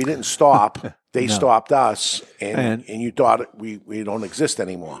 Well, we didn't stop. They stopped us, and you thought we don't exist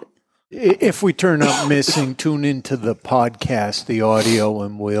anymore. If we turn up missing, tune into the podcast, the audio,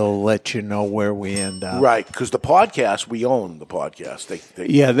 and we'll let you know where we end up. Right, because the podcast, we own the podcast.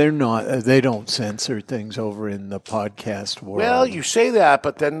 They're not. They don't censor things over in the podcasting world. Well, you say that,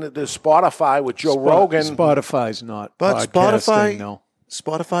 but then there's Spotify with Joe Rogan. Spotify's not. But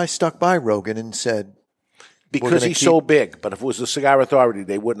Spotify stuck by Rogan and said, because he's so big. But if it was the Cigar Authority,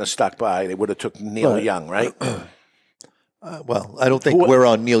 they wouldn't have stuck by. They would have took Neil Young, right? Well, I don't think we're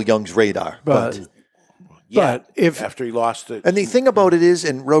on Neil Young's radar. But if after he lost it. And the thing about it is,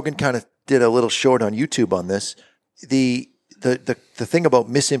 and Rogan kind of did a little short on YouTube on this, the thing about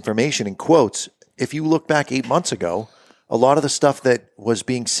misinformation in quotes, if you look back 8 months ago, a lot of the stuff that was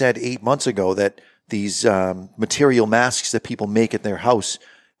being said 8 months ago, that these material masks that people make at their house,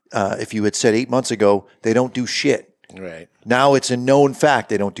 if you had said 8 months ago, they don't do shit. Right. Now it's a known fact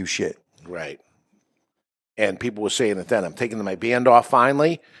they don't do shit. Right. And people were saying it then. I'm taking my band off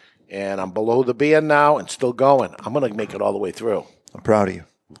finally, and I'm below the band now and still going. I'm going to make it all the way through. I'm proud of you.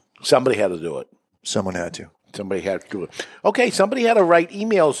 Somebody had to do it. Someone had to. Somebody had to do it. Okay, somebody had to write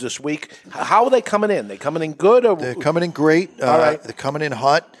emails this week. How are they coming in? They coming in good? Or? They're coming in great. All right. They're coming in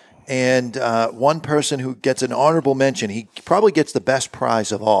hot. And one person who gets an honorable mention, he probably gets the best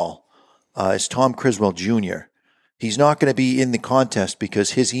prize of all, is Tom Criswell Jr. He's not going to be in the contest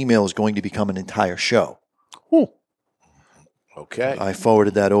because his email is going to become an entire show. Okay. I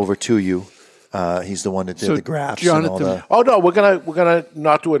forwarded that over to you. He's the one that did the graphs and all that. Oh no, we're gonna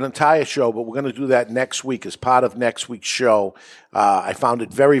not do an entire show, but we're gonna do that next week as part of next week's show. I found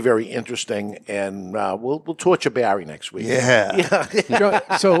it very, very interesting, and we'll torture Barry next week.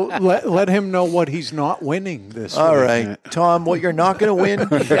 Yeah. So let him know what he's not winning this All week. right, Tom, what you're not going to win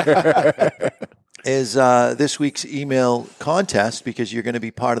is this week's email contest because you're going to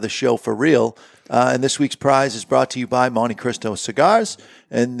be part of the show for real. And this week's prize is brought to you by Monte Cristo Cigars.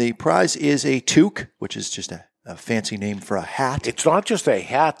 And the prize is a toque, which is just a fancy name for a hat. It's not just a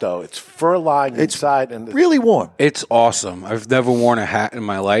hat, though. It's fur-lined inside. And really warm. It's awesome. I've never worn a hat in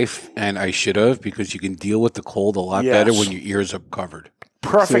my life, and I should have because you can deal with the cold a lot better when your ears are covered.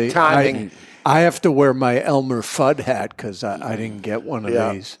 Perfect timing. I have to wear my Elmer Fudd hat because I didn't get one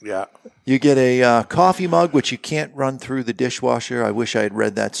of these. Yeah. You get a coffee mug, which you can't run through the dishwasher. I wish I had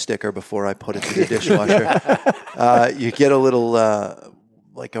read that sticker before I put it to the dishwasher. You get a little,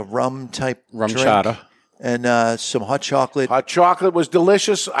 like a rum-type drink. chata. And some hot chocolate. Hot chocolate was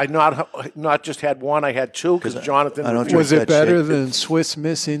delicious. I not just had one, I had two because Jonathan. Was it better than Swiss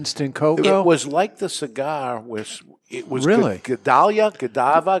Miss Instant Cocoa? It was like the cigar it was Really? Ghirardelli.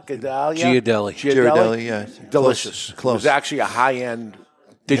 Ghirardelli, yeah. Delicious. Close. It was actually a high-end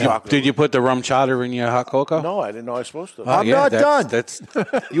Did you put the rum chata in your hot cocoa? No, I didn't know I was supposed to. I'm not done.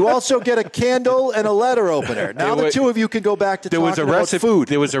 You also get a candle and a letter opener. Now the two of you can go back to talking about food.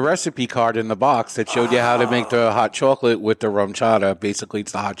 There was a recipe card in the box that showed you how to make the hot chocolate with the rum chata. Basically,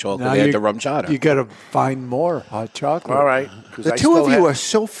 it's the hot chocolate Now and the rum chata. You got to find more hot chocolate. All right. The two of you are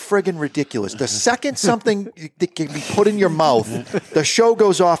so friggin' ridiculous. The second something that can be put in your mouth, the show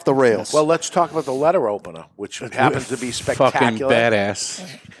goes off the rails. Well, let's talk about the letter opener, which happens to be spectacular. Fucking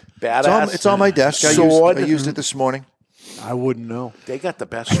badass. It's on my desk. I used it this morning. I wouldn't know. They got the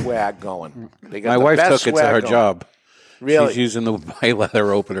best swag going. My wife took it to her job. Really? She's using my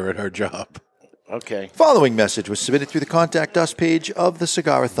letter opener at her job. Okay. Following message was submitted through the Contact Us page of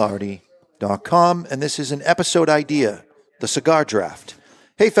thecigarauthority.com, and this is an episode idea, the cigar draft.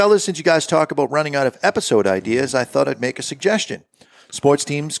 Hey, fellas, since you guys talk about running out of episode ideas, I thought I'd make a suggestion. Sports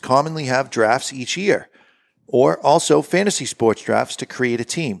teams commonly have drafts each year, or also fantasy sports drafts to create a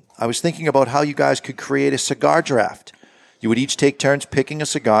team. I was thinking about how you guys could create a cigar draft. You would each take turns picking a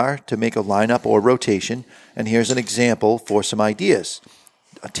cigar to make a lineup or rotation, and here's an example for some ideas.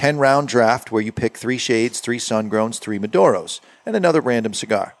 A 10-round draft where you pick 3 shades, 3 sun-growns, 3 Maduros, and another random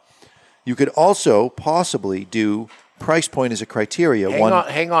cigar. You could also possibly do price point as a criteria.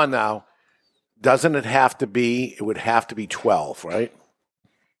 Hang on now. Doesn't it have to be, it would have to be 12, right?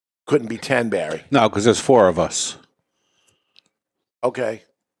 Couldn't be 10, Barry. No, because there's 4 of us. Okay.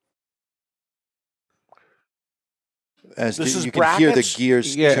 As this is you brackets? can hear the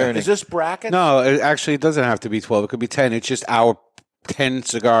gears turning. Is this brackets? No, it doesn't have to be 12. It could be 10. It's just our 10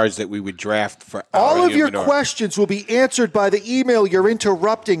 cigars that we would draft for All our of your humidor. questions will be answered by the email you're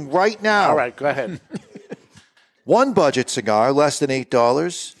interrupting right now. All right, go ahead. One budget cigar, less than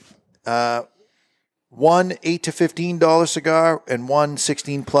 $8. One $8 to $15 cigar, and one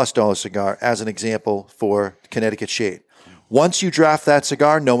 $16+ cigar, as an example for Connecticut Shade. Once you draft that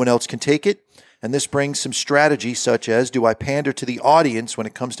cigar, no one else can take it. And this brings some strategy, such as, do I pander to the audience when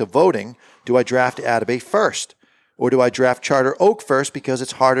it comes to voting? Do I draft Atabey first? Or do I draft Charter Oak first because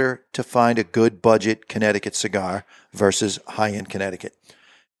it's harder to find a good budget Connecticut cigar versus high-end Connecticut?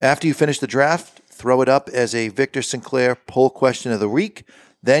 After you finish the draft, throw it up as a Victor Sinclair poll question of the week.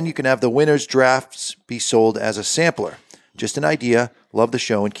 Then you can have the winner's drafts be sold as a sampler. Just an idea. Love the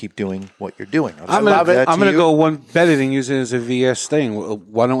show and keep doing what you're doing. I'm going to go one better than using it as a VS thing.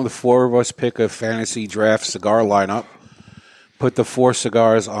 Why don't the 4 of us pick a fantasy draft cigar lineup, put the 4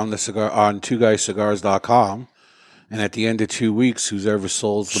 cigars on the cigar on 2guyscigars.com, and at the end of 2 weeks, whoever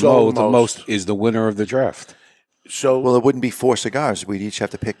sells the most is the winner of the draft. Well, it wouldn't be 4 cigars. We'd each have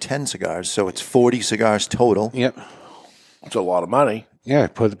to pick 10 cigars, so it's 40 cigars total. Yep. It's a lot of money. Yeah,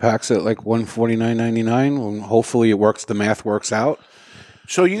 put the packs at like $149.99. Hopefully it works. The math works out.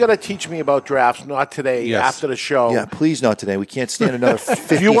 So you got to teach me about drafts, not today, Yes. after the show. Yeah, please not today. We can't stand another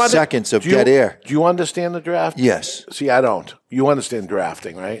 50 seconds of dead air. Do you understand the draft? Yes. See, I don't. You understand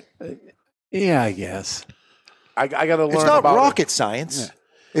drafting, right? Yeah, I guess. I got to learn It's not about rocket science. Yeah.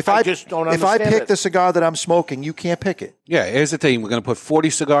 If I just don't If I understand pick it. the cigar that I'm smoking, you can't pick it. Yeah, here's the thing. We're going to put 40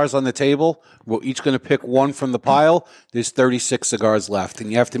 cigars on the table. We're each going to pick one from the pile. There's 36 cigars left, and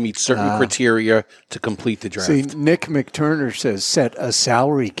you have to meet certain criteria to complete the draft. See, Nick McTurner says set a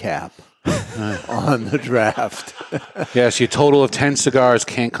salary cap on the draft. Yes, your total of 10 cigars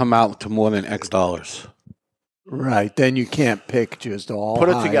can't come out to more than X dollars. Right. Then you can't pick just all. Put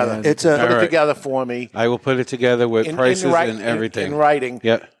it together. high-end. Put it together for me. I will put it together with prices and everything. In writing.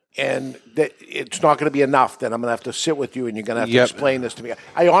 Yep. And it's not going to be enough. Then I'm going to have to sit with you, and you're going to have to Yep. explain this to me.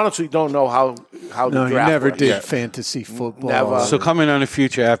 I honestly don't know how No, the you draft never works. did fantasy football. Never. So coming on a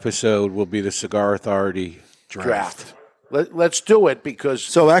future episode will be the Cigar Authority draft. Let's do it because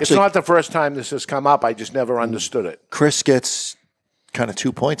So actually- it's not the first time this has come up. I just never understood it. Chris gets kind of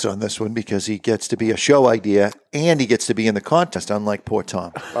 2 points on this one because he gets to be a show idea and he gets to be in the contest, unlike poor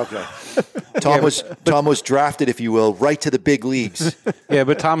Tom. Okay. Tom was drafted, if you will, right to the big leagues. Yeah,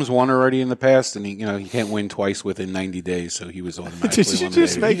 but Tom's won already in the past, and he can't win twice within 90 days, so he was automatically Did you eliminated.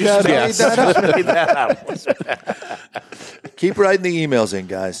 just make that up? Yes. Made that up. Keep writing the emails in,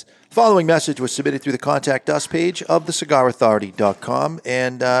 guys. The following message was submitted through the Contact Us page of thecigarauthority.com,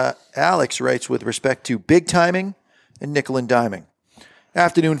 and Alex writes with respect to big timing and nickel and diming.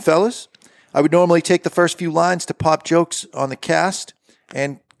 Afternoon, fellas. I would normally take the first few lines to pop jokes on the cast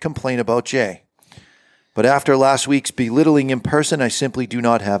and complain about Jay. But after last week's belittling in person, I simply do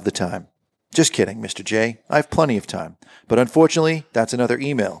not have the time. Just kidding, Mr. J. I have plenty of time. But unfortunately, that's another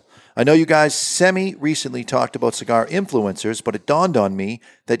email. I know you guys semi-recently talked about cigar influencers, but it dawned on me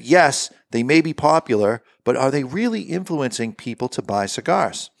that yes, they may be popular, but are they really influencing people to buy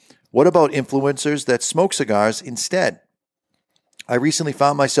cigars? What about influencers that smoke cigars instead? I recently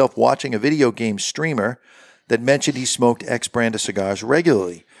found myself watching a video game streamer that mentioned he smoked X brand of cigars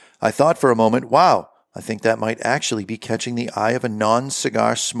regularly. I thought for a moment, wow, I think that might actually be catching the eye of a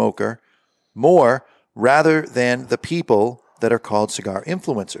non-cigar smoker more rather than the people that are called cigar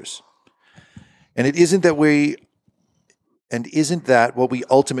influencers. And isn't that what we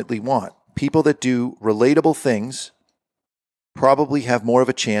ultimately want? People that do relatable things probably have more of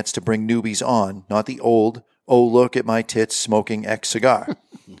a chance to bring newbies on, not the old, oh, look at my tits smoking X cigar.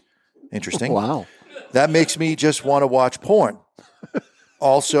 Interesting. Wow. That makes me just want to watch porn.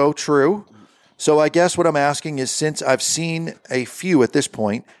 Also true. So I guess what I'm asking is, since I've seen a few at this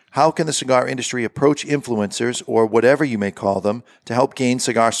point, how can the cigar industry approach influencers, or whatever you may call them, to help gain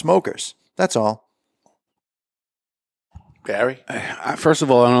cigar smokers? That's all. Barry? First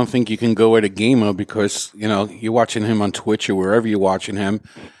of all, I don't think you can go at a gamer because, you're watching him on Twitch or wherever you're watching him.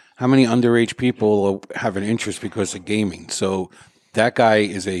 How many underage people have an interest because of gaming? So that guy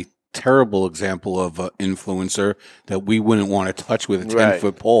is a terrible example of an influencer that we wouldn't want to touch with a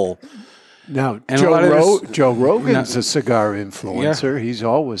 10-foot pole. Now, And Joe Rogan's a cigar influencer. Yeah. He's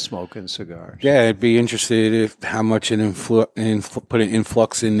always smoking cigars. Yeah, I'd be interested if how much put an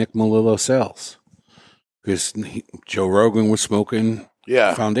influx in Nick Melillo sales. Because Joe Rogan was smoking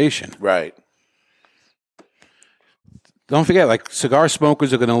Foundation. Right. Don't forget, cigar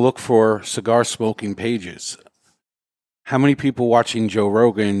smokers are going to look for cigar smoking pages. How many people watching Joe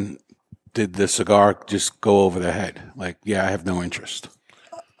Rogan did the cigar just go over their head? I have no interest.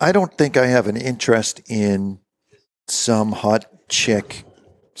 I don't think I have an interest in some hot chick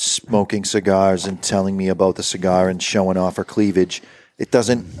smoking cigars and telling me about the cigar and showing off her cleavage. It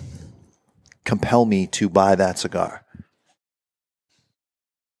doesn't compel me to buy that cigar.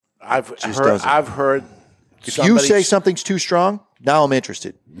 I've heard. If you say something's too strong, now I'm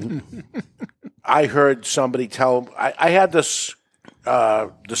interested. I heard somebody tell. I had this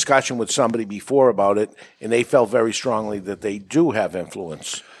discussion with somebody before about it, and they felt very strongly that they do have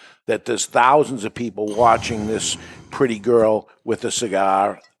influence. That there's thousands of people watching this pretty girl with a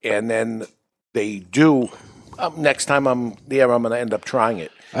cigar, and then they do. Next time I'm there, I'm going to end up trying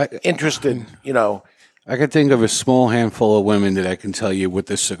it. Interested, I can think of a small handful of women that I can tell you what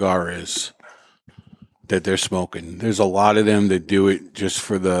this cigar is that they're smoking. There's a lot of them that do it just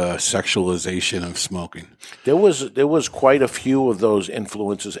for the sexualization of smoking. There was quite a few of those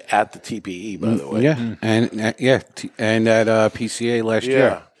influences at the TPE, by the way. Yeah, and at PCA last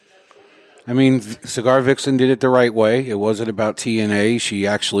year. I mean, Cigar Vixen did it the right way. It wasn't about TNA. She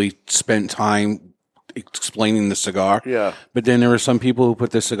actually spent time explaining the cigar. Yeah. But then there were some people who put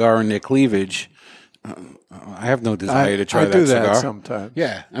the cigar in their cleavage. I have no desire to try that cigar. I do that sometimes.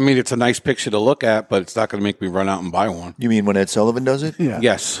 Yeah. I mean, it's a nice picture to look at, but it's not going to make me run out and buy one. You mean when Ed Sullivan does it? Yeah.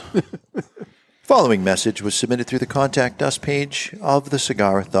 Yes. Following message was submitted through the Contact Us page of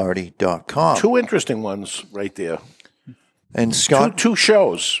thecigarauthority.com. Two interesting ones right there. And Scott... Two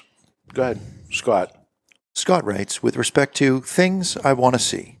shows. Go ahead, Scott. Scott writes, with respect to things I want to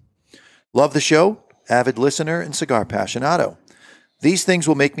see. Love the show, avid listener and cigar passionado. These things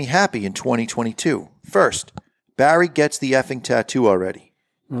will make me happy in 2022. First, Barry gets the effing tattoo already.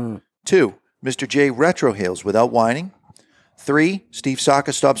 2, Mr. J retrohales without whining. 3, Steve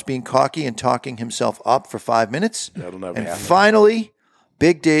Saka stops being cocky and talking himself up for 5 minutes. That'll never and happen. finally,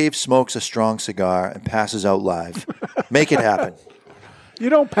 Big Dave smokes a strong cigar and passes out live. Make it happen. You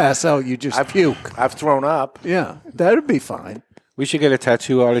don't pass out, you just puke. I've thrown up. Yeah, that'd be fine. We should get a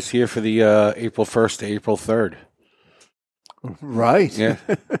tattoo artist here for the April 1st to April 3rd. Right. Yeah.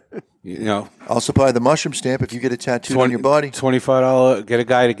 You know, I'll supply the mushroom stamp if you get a tattoo on your body. $25. Get a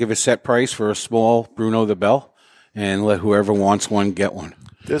guy to give a set price for a small Bruno the Bell, and let whoever wants one get one.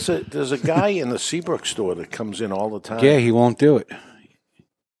 There's a guy in the Seabrook store that comes in all the time. Yeah, he won't do it.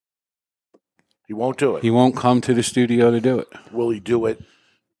 He won't do it. He won't come to the studio to do it. Will he do it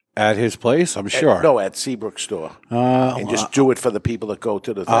at his place? I'm sure. No, at Seabrook store. And just do it for the people that go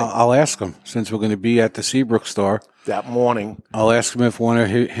to the thing. I'll ask him, since we're going to be at the Seabrook store that morning. I'll ask him if one of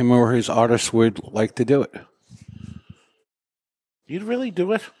him or his artists would like to do it. You'd really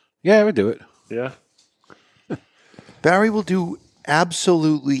do it? Yeah, I would do it. Yeah. Barry will do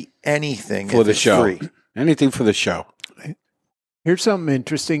absolutely anything For if the it's show. free. Anything for the show. Here's something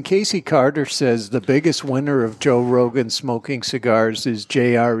interesting. Casey Carter says the biggest winner of Joe Rogan smoking cigars is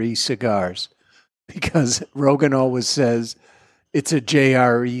JRE cigars, because Rogan always says it's a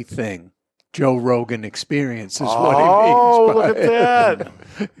JRE thing. Joe Rogan experience is what he means. Oh, by look at it.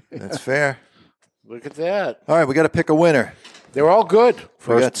 that. That's fair. Look at that. All right, we got to pick a winner. They're all good.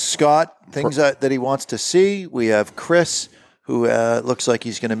 We got Scott, things that he wants to see. We have Chris, who looks like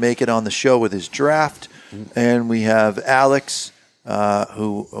he's going to make it on the show with his draft. And we have Alex,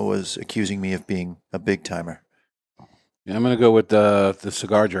 who was accusing me of being a big timer. Yeah, I'm going to go with the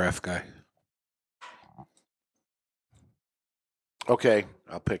cigar draft guy. Okay,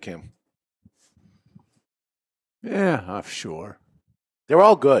 I'll pick him. Yeah, I'm sure. They're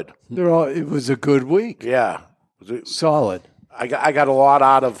all good. It was a good week. Yeah. Solid. I got a lot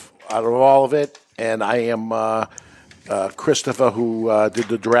out of all of it, and I am Christopher, who did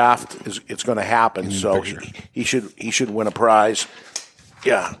the draft. It's going to happen, so he should win a prize.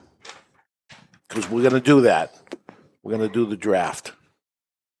 Yeah, because we're going to do that. We're going to do the draft.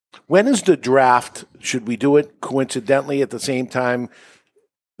 When is the draft? Should we do it coincidentally at the same time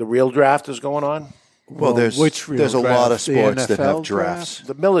the real draft is going on? Well, there's a lot of sports that have drafts.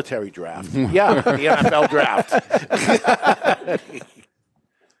 The military draft. Yeah, the NFL draft.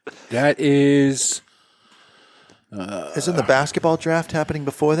 That is... Isn't the basketball draft happening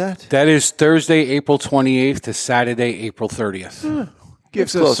before that? That is Thursday, April 28th to Saturday, April 30th.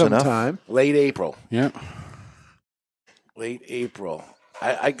 Gives That's us close some enough. time. Late April. Yeah. Late April.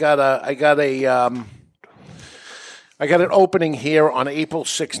 I got an opening here on April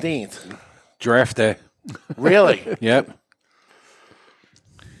 16th. Draft day. Really? Yep.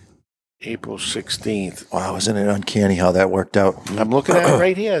 April 16th. Wow, isn't it uncanny how that worked out? I'm looking at it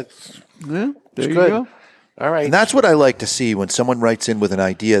right here. Yeah, there you good. go. All right. And that's what I like to see when someone writes in with an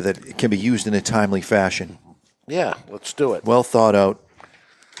idea that can be used in a timely fashion. Yeah, let's do it. Well thought out.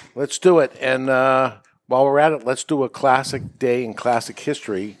 Let's do it. And while we're at it, let's do a classic day in classic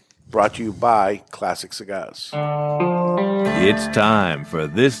history brought to you by Classic Cigars. It's time for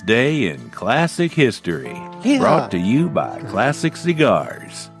This Day in Classic History, brought to you by Classic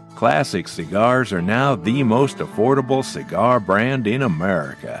Cigars. Classic Cigars are now the most affordable cigar brand in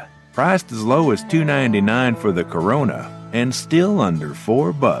America. Priced as low as $2.99 for the Corona and still under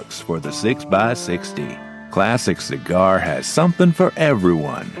 $4 for the 6x60. Classic Cigar has something for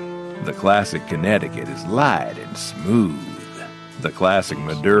everyone. The Classic Connecticut is light and smooth. The Classic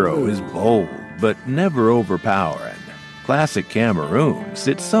Maduro is bold but never overpowering. Classic Cameroon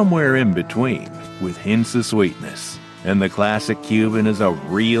sits somewhere in between with hints of sweetness. And the Classic Cuban is a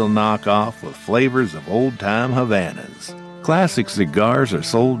real knockoff with flavors of old-time Havanas. Classic Cigars are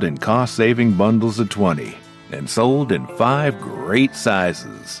sold in cost-saving bundles of 20 and sold in 5 great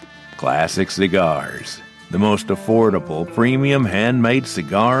sizes. Classic Cigars, the most affordable premium handmade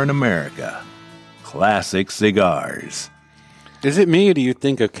cigar in America. Classic Cigars. Is it me, or do you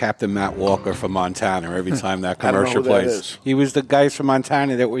think of Captain Matt Walker from Montana every time that I don't know commercial who that plays? is. He was the guys from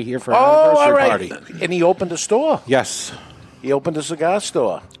Montana that were here for an all anniversary right. party. And he opened a store. Yes. He opened a cigar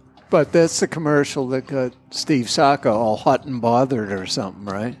store. But that's the commercial that got Steve Saka all hot and bothered or something,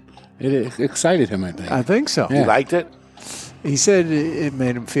 right? It excited him, I think. I think so. You liked it? He said it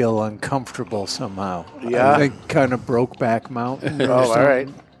made him feel uncomfortable somehow. Yeah. I think kind of Brokeback Mountain. Oh, all right.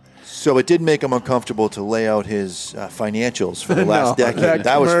 So it did make him uncomfortable to lay out his financials for the last No, decade.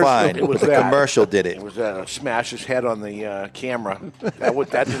 That was commercial- fine. It was the that. commercial did it. It was smash his head on the camera.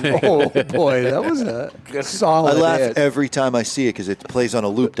 That didn't Oh, boy, that was a I solid laugh hit. every time I see it because it plays on a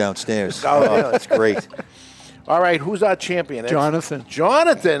loop downstairs. Oh, yeah. That's great. All right, who's our champion? Jonathan.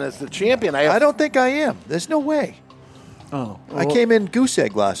 Jonathan is the champion. I don't think I am. There's no way. Oh, I came in goose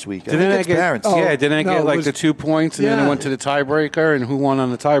egg last week. I think Didn't I it's get? parents. Didn't I no, get it like was- the 2 points, and then Yeah. it went to the tiebreaker, and who won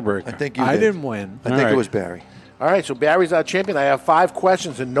on the tiebreaker? I think you I did. didn't win. I think All it right. was Barry. All right, so Barry's our champion. I have 5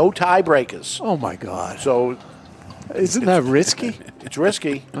 questions and no tiebreakers. Oh my God! So Isn't that risky? it's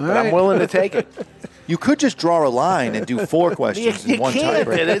risky, but right. I'm willing to take it. You could just draw a line and do 4 questions You and one can't.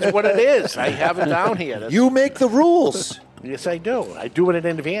 tiebreaker. It is what it is. I have it down here. That's- You make the rules. Yes, I do. I do it in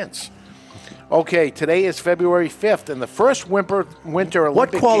advance. Okay, today is February 5th, and the first Winter Olympic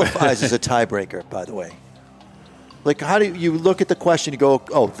What qualifies Games. as a tiebreaker, by the way? Like, how do you look at the question and go,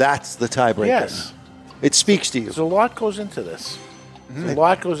 oh, that's the tiebreaker? Yes. It speaks to you. There's a lot goes into this. There's a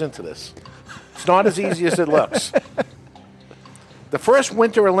lot goes into this. It's not as easy as it looks. The first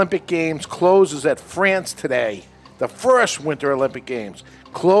Winter Olympic Games closes at France today. The first Winter Olympic Games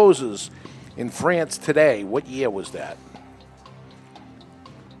closes in France today. What year was that?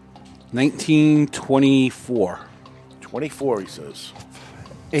 1924. 24, he says.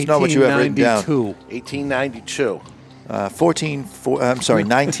 It's not what you have written down. 1892.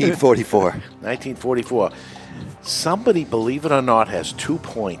 1944. 1944. Somebody, believe it or not, has 2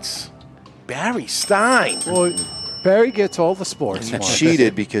 points. Barry Stein. Well, Barry gets all the sports. He ones.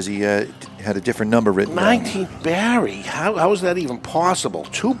 cheated because he had a different number written down. 19 Barry. How is that even possible?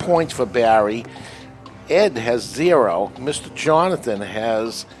 2 points for Barry. Ed has 0. Mr. Jonathan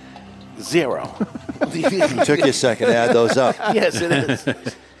has 0. It took you a second to add those up. Yes, it is.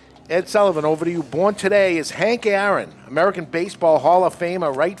 Ed Sullivan, over to you. Born today is Hank Aaron, American Baseball Hall of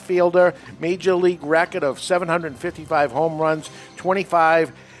Famer, right fielder, Major League record of 755 home runs,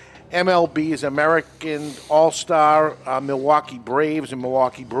 25 MLB's American All-Star, Milwaukee Braves and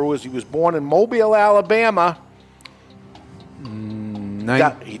Milwaukee Brewers. He was born in Mobile, Alabama.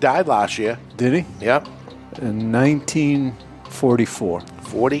 He died last year. Did he? Yep. In 1944.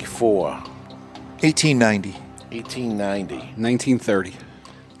 44. 1890. 1890. 1930.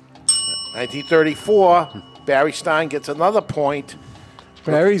 1934. Barry Stein gets another point.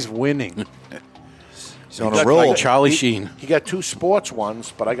 Barry's winning. He's on a roll. Like Charlie Sheen. He got 2 sports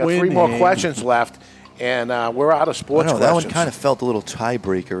ones, but I got 3 Winning. more questions left, and we're out of I sports don't know, that one questions. kind of felt a little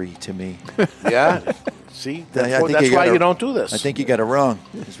tiebreakery to me. Yeah? See? I That's, think that's got why it- you don't do this. I think you got it wrong.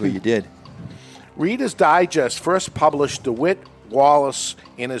 Is what you did. Reader's Digest first published DeWitt Wallace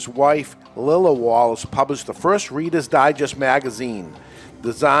and his wife Lilla Wallace published the first Reader's Digest magazine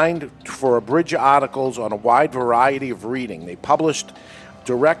designed for abridged articles on a wide variety of reading. They published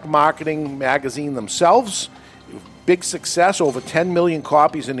direct marketing magazine themselves. Big success, over 10 million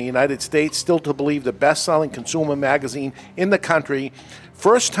copies in the United States, still to believe the best-selling consumer magazine in the country.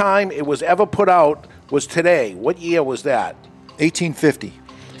 First time it was ever put out was today. What year was that? 1850.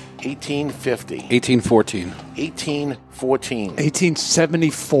 1850. 1814. 1814.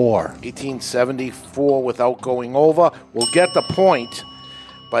 1874. 1874 without going over. We'll get the point.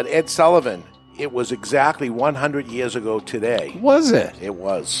 But Ed Sullivan, it was exactly 100 years ago today. Was it? It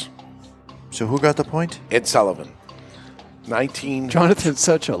was. So who got the point? Ed Sullivan. Jonathan's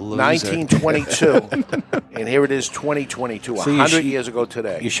such a loser. 1922. And here it is, 2022. So you 100 sh- years ago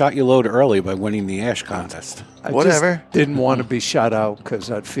today. You shot your load early by winning the Ash contest. I Whatever. just didn't want to be shut out because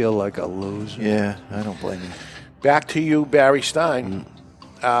I'd feel like a loser. Yeah, I don't blame you. Back to you, Barry Stein.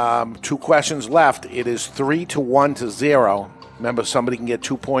 2 questions left. It is 3-1 to 0. Remember, somebody can get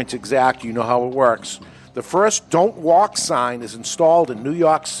 2 points exact. You know how it works. The first Don't Walk sign is installed in New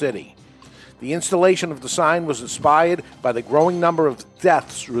York City. The installation of the sign was inspired by the growing number of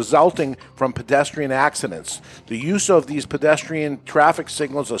deaths resulting from pedestrian accidents. The use of these pedestrian traffic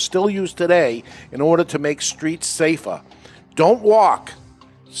signals are still used today in order to make streets safer. Don't Walk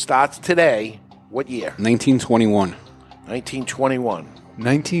starts today. What year? 1921. 1921.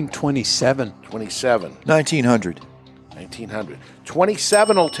 1927. 27. 1900. 1900.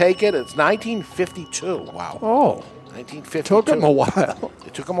 27 will take it. It's 1952. Wow. Oh. 1952. Took him a while.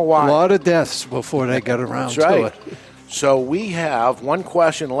 It took them a while. A lot of deaths before they got around That's right. to it. So we have 1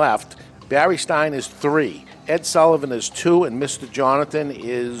 question left. Barry Stein is 3. Ed Sullivan is 2. And Mr. Jonathan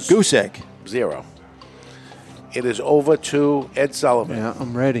is... Goose egg. 0. It is over to Ed Sullivan. Yeah,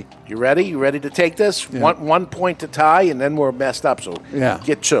 I'm ready. You ready? You ready to take this? Yeah. One point to tie, and then we're messed up. So Yeah.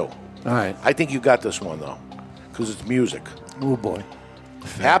 get 2. All right. I think you got this one, though, because it's music. Oh, boy.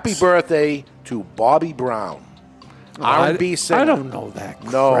 Happy birthday to Bobby Brown. R&B singer. I don't know that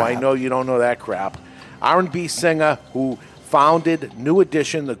No, crap. I know you don't know that crap. R&B singer who founded New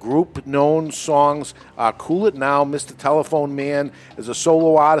Edition, the group known songs Cool It Now, Mr. Telephone Man. As a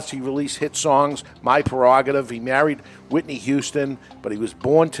solo artist, he released hit songs, My Prerogative. He married Whitney Houston, but he was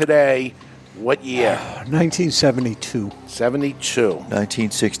born today. What year? 1972. 72.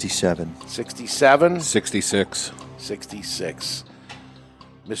 1967. 67. 66. 66.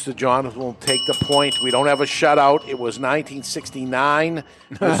 Mr. Jonathan will take the point. We don't have a shutout. It was 1969.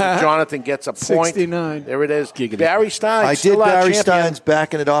 Mr. Jonathan gets a point. 69. There it is. Barry Stein. I did Barry Stein's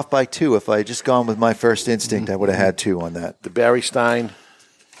backing it off by 2. If I had just gone with my first instinct, I would have had 2 on that. The Barry Stein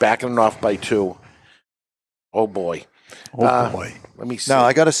backing it off by 2. Oh, boy. Boy. Let me see. Now,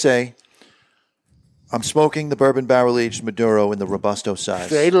 I got to say, I'm smoking the bourbon barrel-aged Maduro in the Robusto size.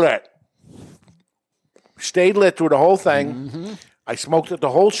 Stayed lit. Stayed lit through the whole thing. I smoked it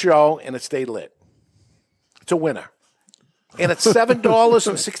the whole show, and it stayed lit. It's a winner. And it's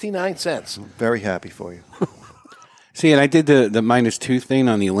 $7.69. Very happy for you. See, and I did the -2 thing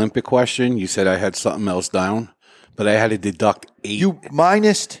on the Olympic question. You said I had something else down, but I had to deduct 8. You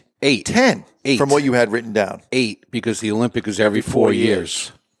minused 8. 10 8. from what you had written down. 8, because the Olympic is every 4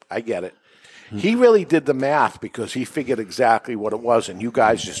 years. I get it. He really did the math because he figured exactly what it was, and you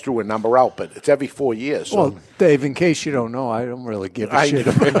guys just threw a number out, but it's every 4 years. So. Well, Dave, in case you don't know, I don't really give a shit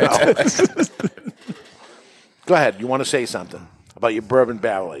know. about it. Go ahead. You want to say something about your bourbon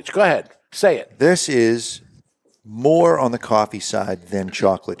barrel age? Go ahead. Say it. This is more on the coffee side than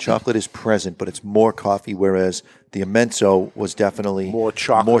chocolate. Chocolate is present, but it's more coffee, whereas the Immenso was definitely more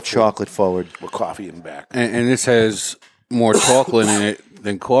chocolate forward. With coffee in the back. And this has more chocolate in it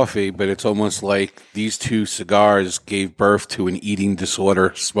than coffee, but it's almost like these 2 cigars gave birth to an eating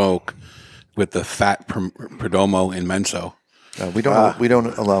disorder smoke with the fat Perdomo and Menso. We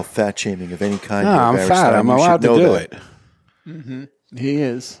don't allow fat shaming of any kind. No, I'm fat. I'm allowed to do it. Mm-hmm. He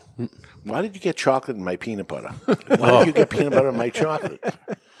is. Why did you get chocolate in my peanut butter? Why did you get peanut butter in my chocolate?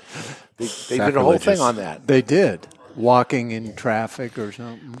 They did a whole thing on that. They did. Walking in traffic or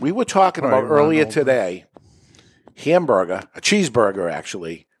something. We were talking about earlier today, hamburger, a cheeseburger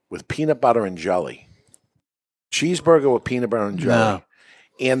actually, with peanut butter and jelly. Cheeseburger with peanut butter and jelly. No.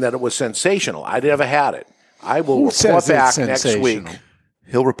 And that it was sensational. I never had it. I will Who report says back it's next week.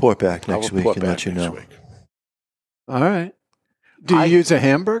 He'll report back I'll next week report and back let you next know. week. All right. Do you use a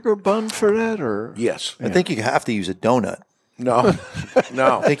hamburger bun for that, or Yes. I think you have to use a donut. No.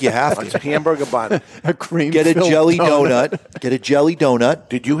 No. I think you have It's to. a hamburger bun. a cream? Get a jelly donut. Get a jelly donut.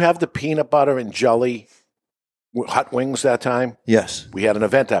 Did you have the peanut butter and jelly hot wings that time? Yes. We had an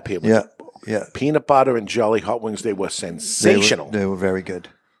event up here. With Yeah. Peanut butter and jelly hot wings. They were sensational. They were very good.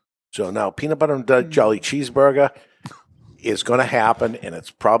 So now peanut butter and jelly cheeseburger is going to happen, and it's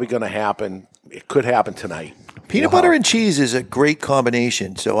probably going to happen. It could happen tonight. Peanut butter and cheese is a great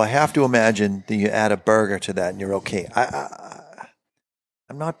combination, so I have to imagine that you add a burger to that and you're okay.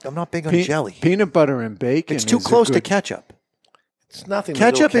 I'm not big on jelly. Peanut butter and bacon. It's too is a close to good- ketchup. It's nothing.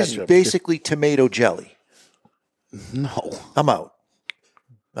 Ketchup is basically tomato jelly. No. I'm out.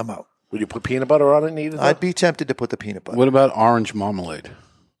 Would you put peanut butter on it, neither? I'd be tempted to put the peanut butter. What about orange marmalade?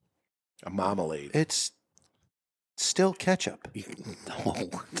 A marmalade. It's still ketchup. No,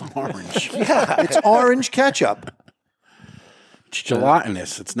 it's orange. Yeah, it's orange ketchup. It's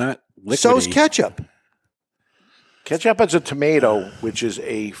gelatinous. It's not liquidy. So's ketchup. Ketchup is a tomato, which is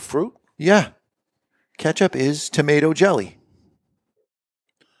a fruit. Yeah. Ketchup is tomato jelly.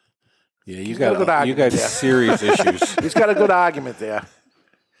 Yeah, He's got a good argument got there. serious issues. He's got a good argument there.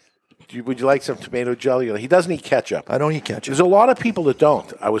 Would you like some tomato jelly? He doesn't eat ketchup. I don't eat ketchup. There's a lot of people that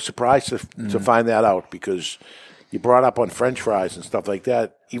don't. I was surprised to find that out because you brought up on French fries and stuff like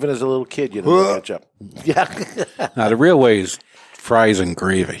that. Even as a little kid, you didn't eat ketchup. Yeah. Now, the real way is fries and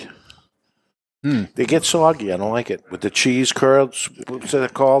gravy. They get soggy. I don't like it. With the cheese curds, what's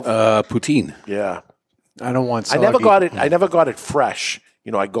it called? Poutine. Yeah. I don't want I soggy. never got it fresh.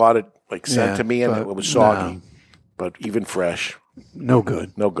 You know, I got it like sent Yeah, to me and but it was soggy. no. But even fresh, No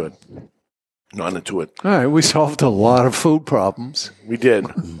good. no good. Not into it. All right, we solved a lot of food problems. We did.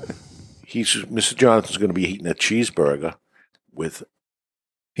 Mr. Jonathan's going to be eating a cheeseburger with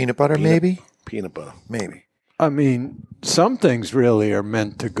Peanut butter, maybe? peanut butter. Maybe. I mean, some things really are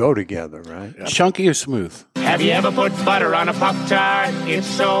meant to go together, right? Chunky or smooth? Have you ever put butter on a Pop-Tart? It's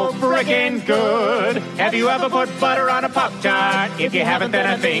so frickin' good. Have you ever put butter on a Pop-Tart? If you haven't, then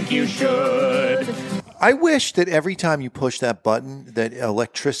I think you should. I wish that every time you push that button, that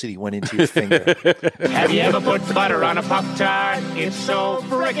electricity went into your finger. Have you ever put butter on a Pop-Tart? It's so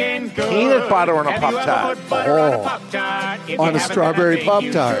frickin' good. Peanut butter on a Have you ever Pop-Tart. put butter on a Pop-Tart? If you On a haven't, strawberry then I think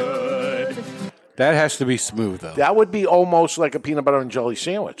you Pop-Tart. should. That has to be smooth, though. That would be almost like a peanut butter and jelly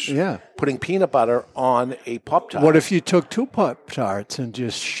sandwich. Yeah. Putting peanut butter on a Pop-Tart. What if you took 2 Pop-Tarts and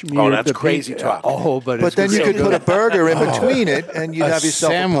just smeared Oh, that's the crazy talk. Oh, but But then you could put a burger in between it, and you'd have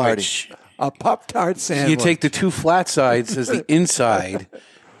yourself sandwich. a Pop-Tart sandwich. You take the 2 flat sides as the inside,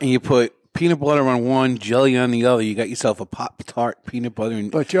 and you put peanut butter on one, jelly on the other. You got yourself a Pop-Tart peanut butter.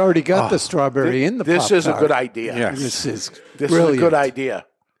 And, But you already got the strawberry in the Pop-Tart. This is a good idea. Yes. This is This brilliant. is a good idea.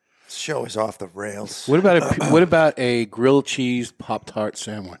 This show is off the rails. What about a grilled cheese Pop-Tart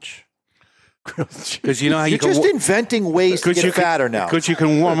sandwich? Because you know how You're just inventing ways to get fatter now. Because you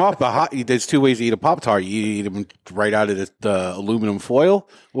can warm up a hot. There's two ways to eat a Pop-Tart. You eat them right out of the aluminum foil,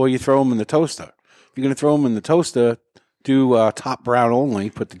 or you throw them in the toaster. If you're going to throw them in the toaster, do top brown only.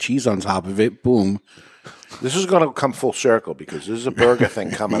 Put the cheese on top of it. Boom. This is going to come full circle because there's a burger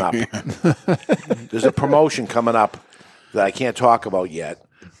thing coming up. There's a promotion coming up that I can't talk about yet,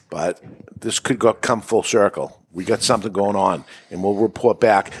 but this could come full circle. We got something going on, and we'll report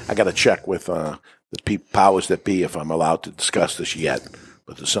back. I got to check with the powers that be if I'm allowed to discuss this yet,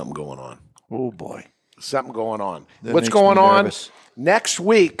 but there's something going on. Oh, boy. Something going on. That What's makes going me on? nervous. Next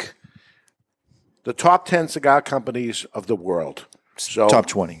week, the top 10 cigar companies of the world. So Top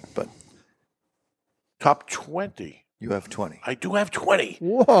 20, but top 20. you have 20. I do have 20.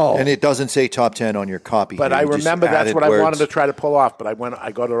 Whoa. And it doesn't say top 10 on your copy. But here. I You just remember that's added what I words. wanted to try to pull off, but I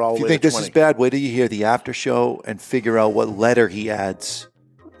got it all If the you way think to this 20. is bad, wait till you hear the after show and figure out what letter he adds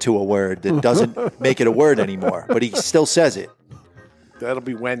to a word that doesn't make it a word anymore, but he still says it. That'll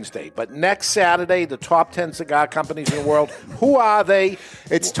be Wednesday. But next Saturday, the top 10 cigar companies in the world. Who are they?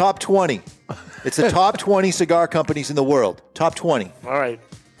 It's top 20. It's the top 20 cigar companies in the world. Top 20. All right.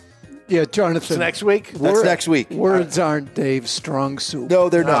 Yeah, Jonathan. It's next week? That's next week. Words aren't Dave's strong suit. No,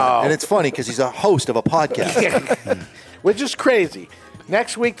 they're not. No. And it's funny because he's a host of a podcast. We're just crazy.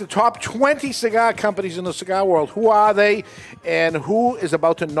 Next week, the top 20 cigar companies in the cigar world. Who are they, and who is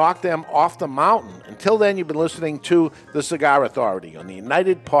about to knock them off the mountain? Until then, you've been listening to The Cigar Authority on the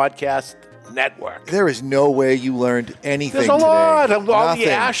United Podcast Network. There is no way you learned anything There's a today. lot of all Nothing.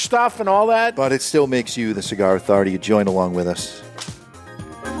 the ash stuff and all that. But it still makes you the Cigar Authority. You join along with us.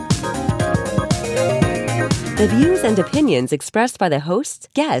 The views and opinions expressed by the hosts,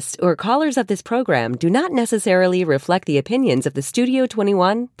 guests, or callers of this program do not necessarily reflect the opinions of the Studio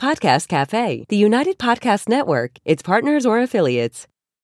 21 Podcast Cafe, the United Podcast Network, its partners, or affiliates.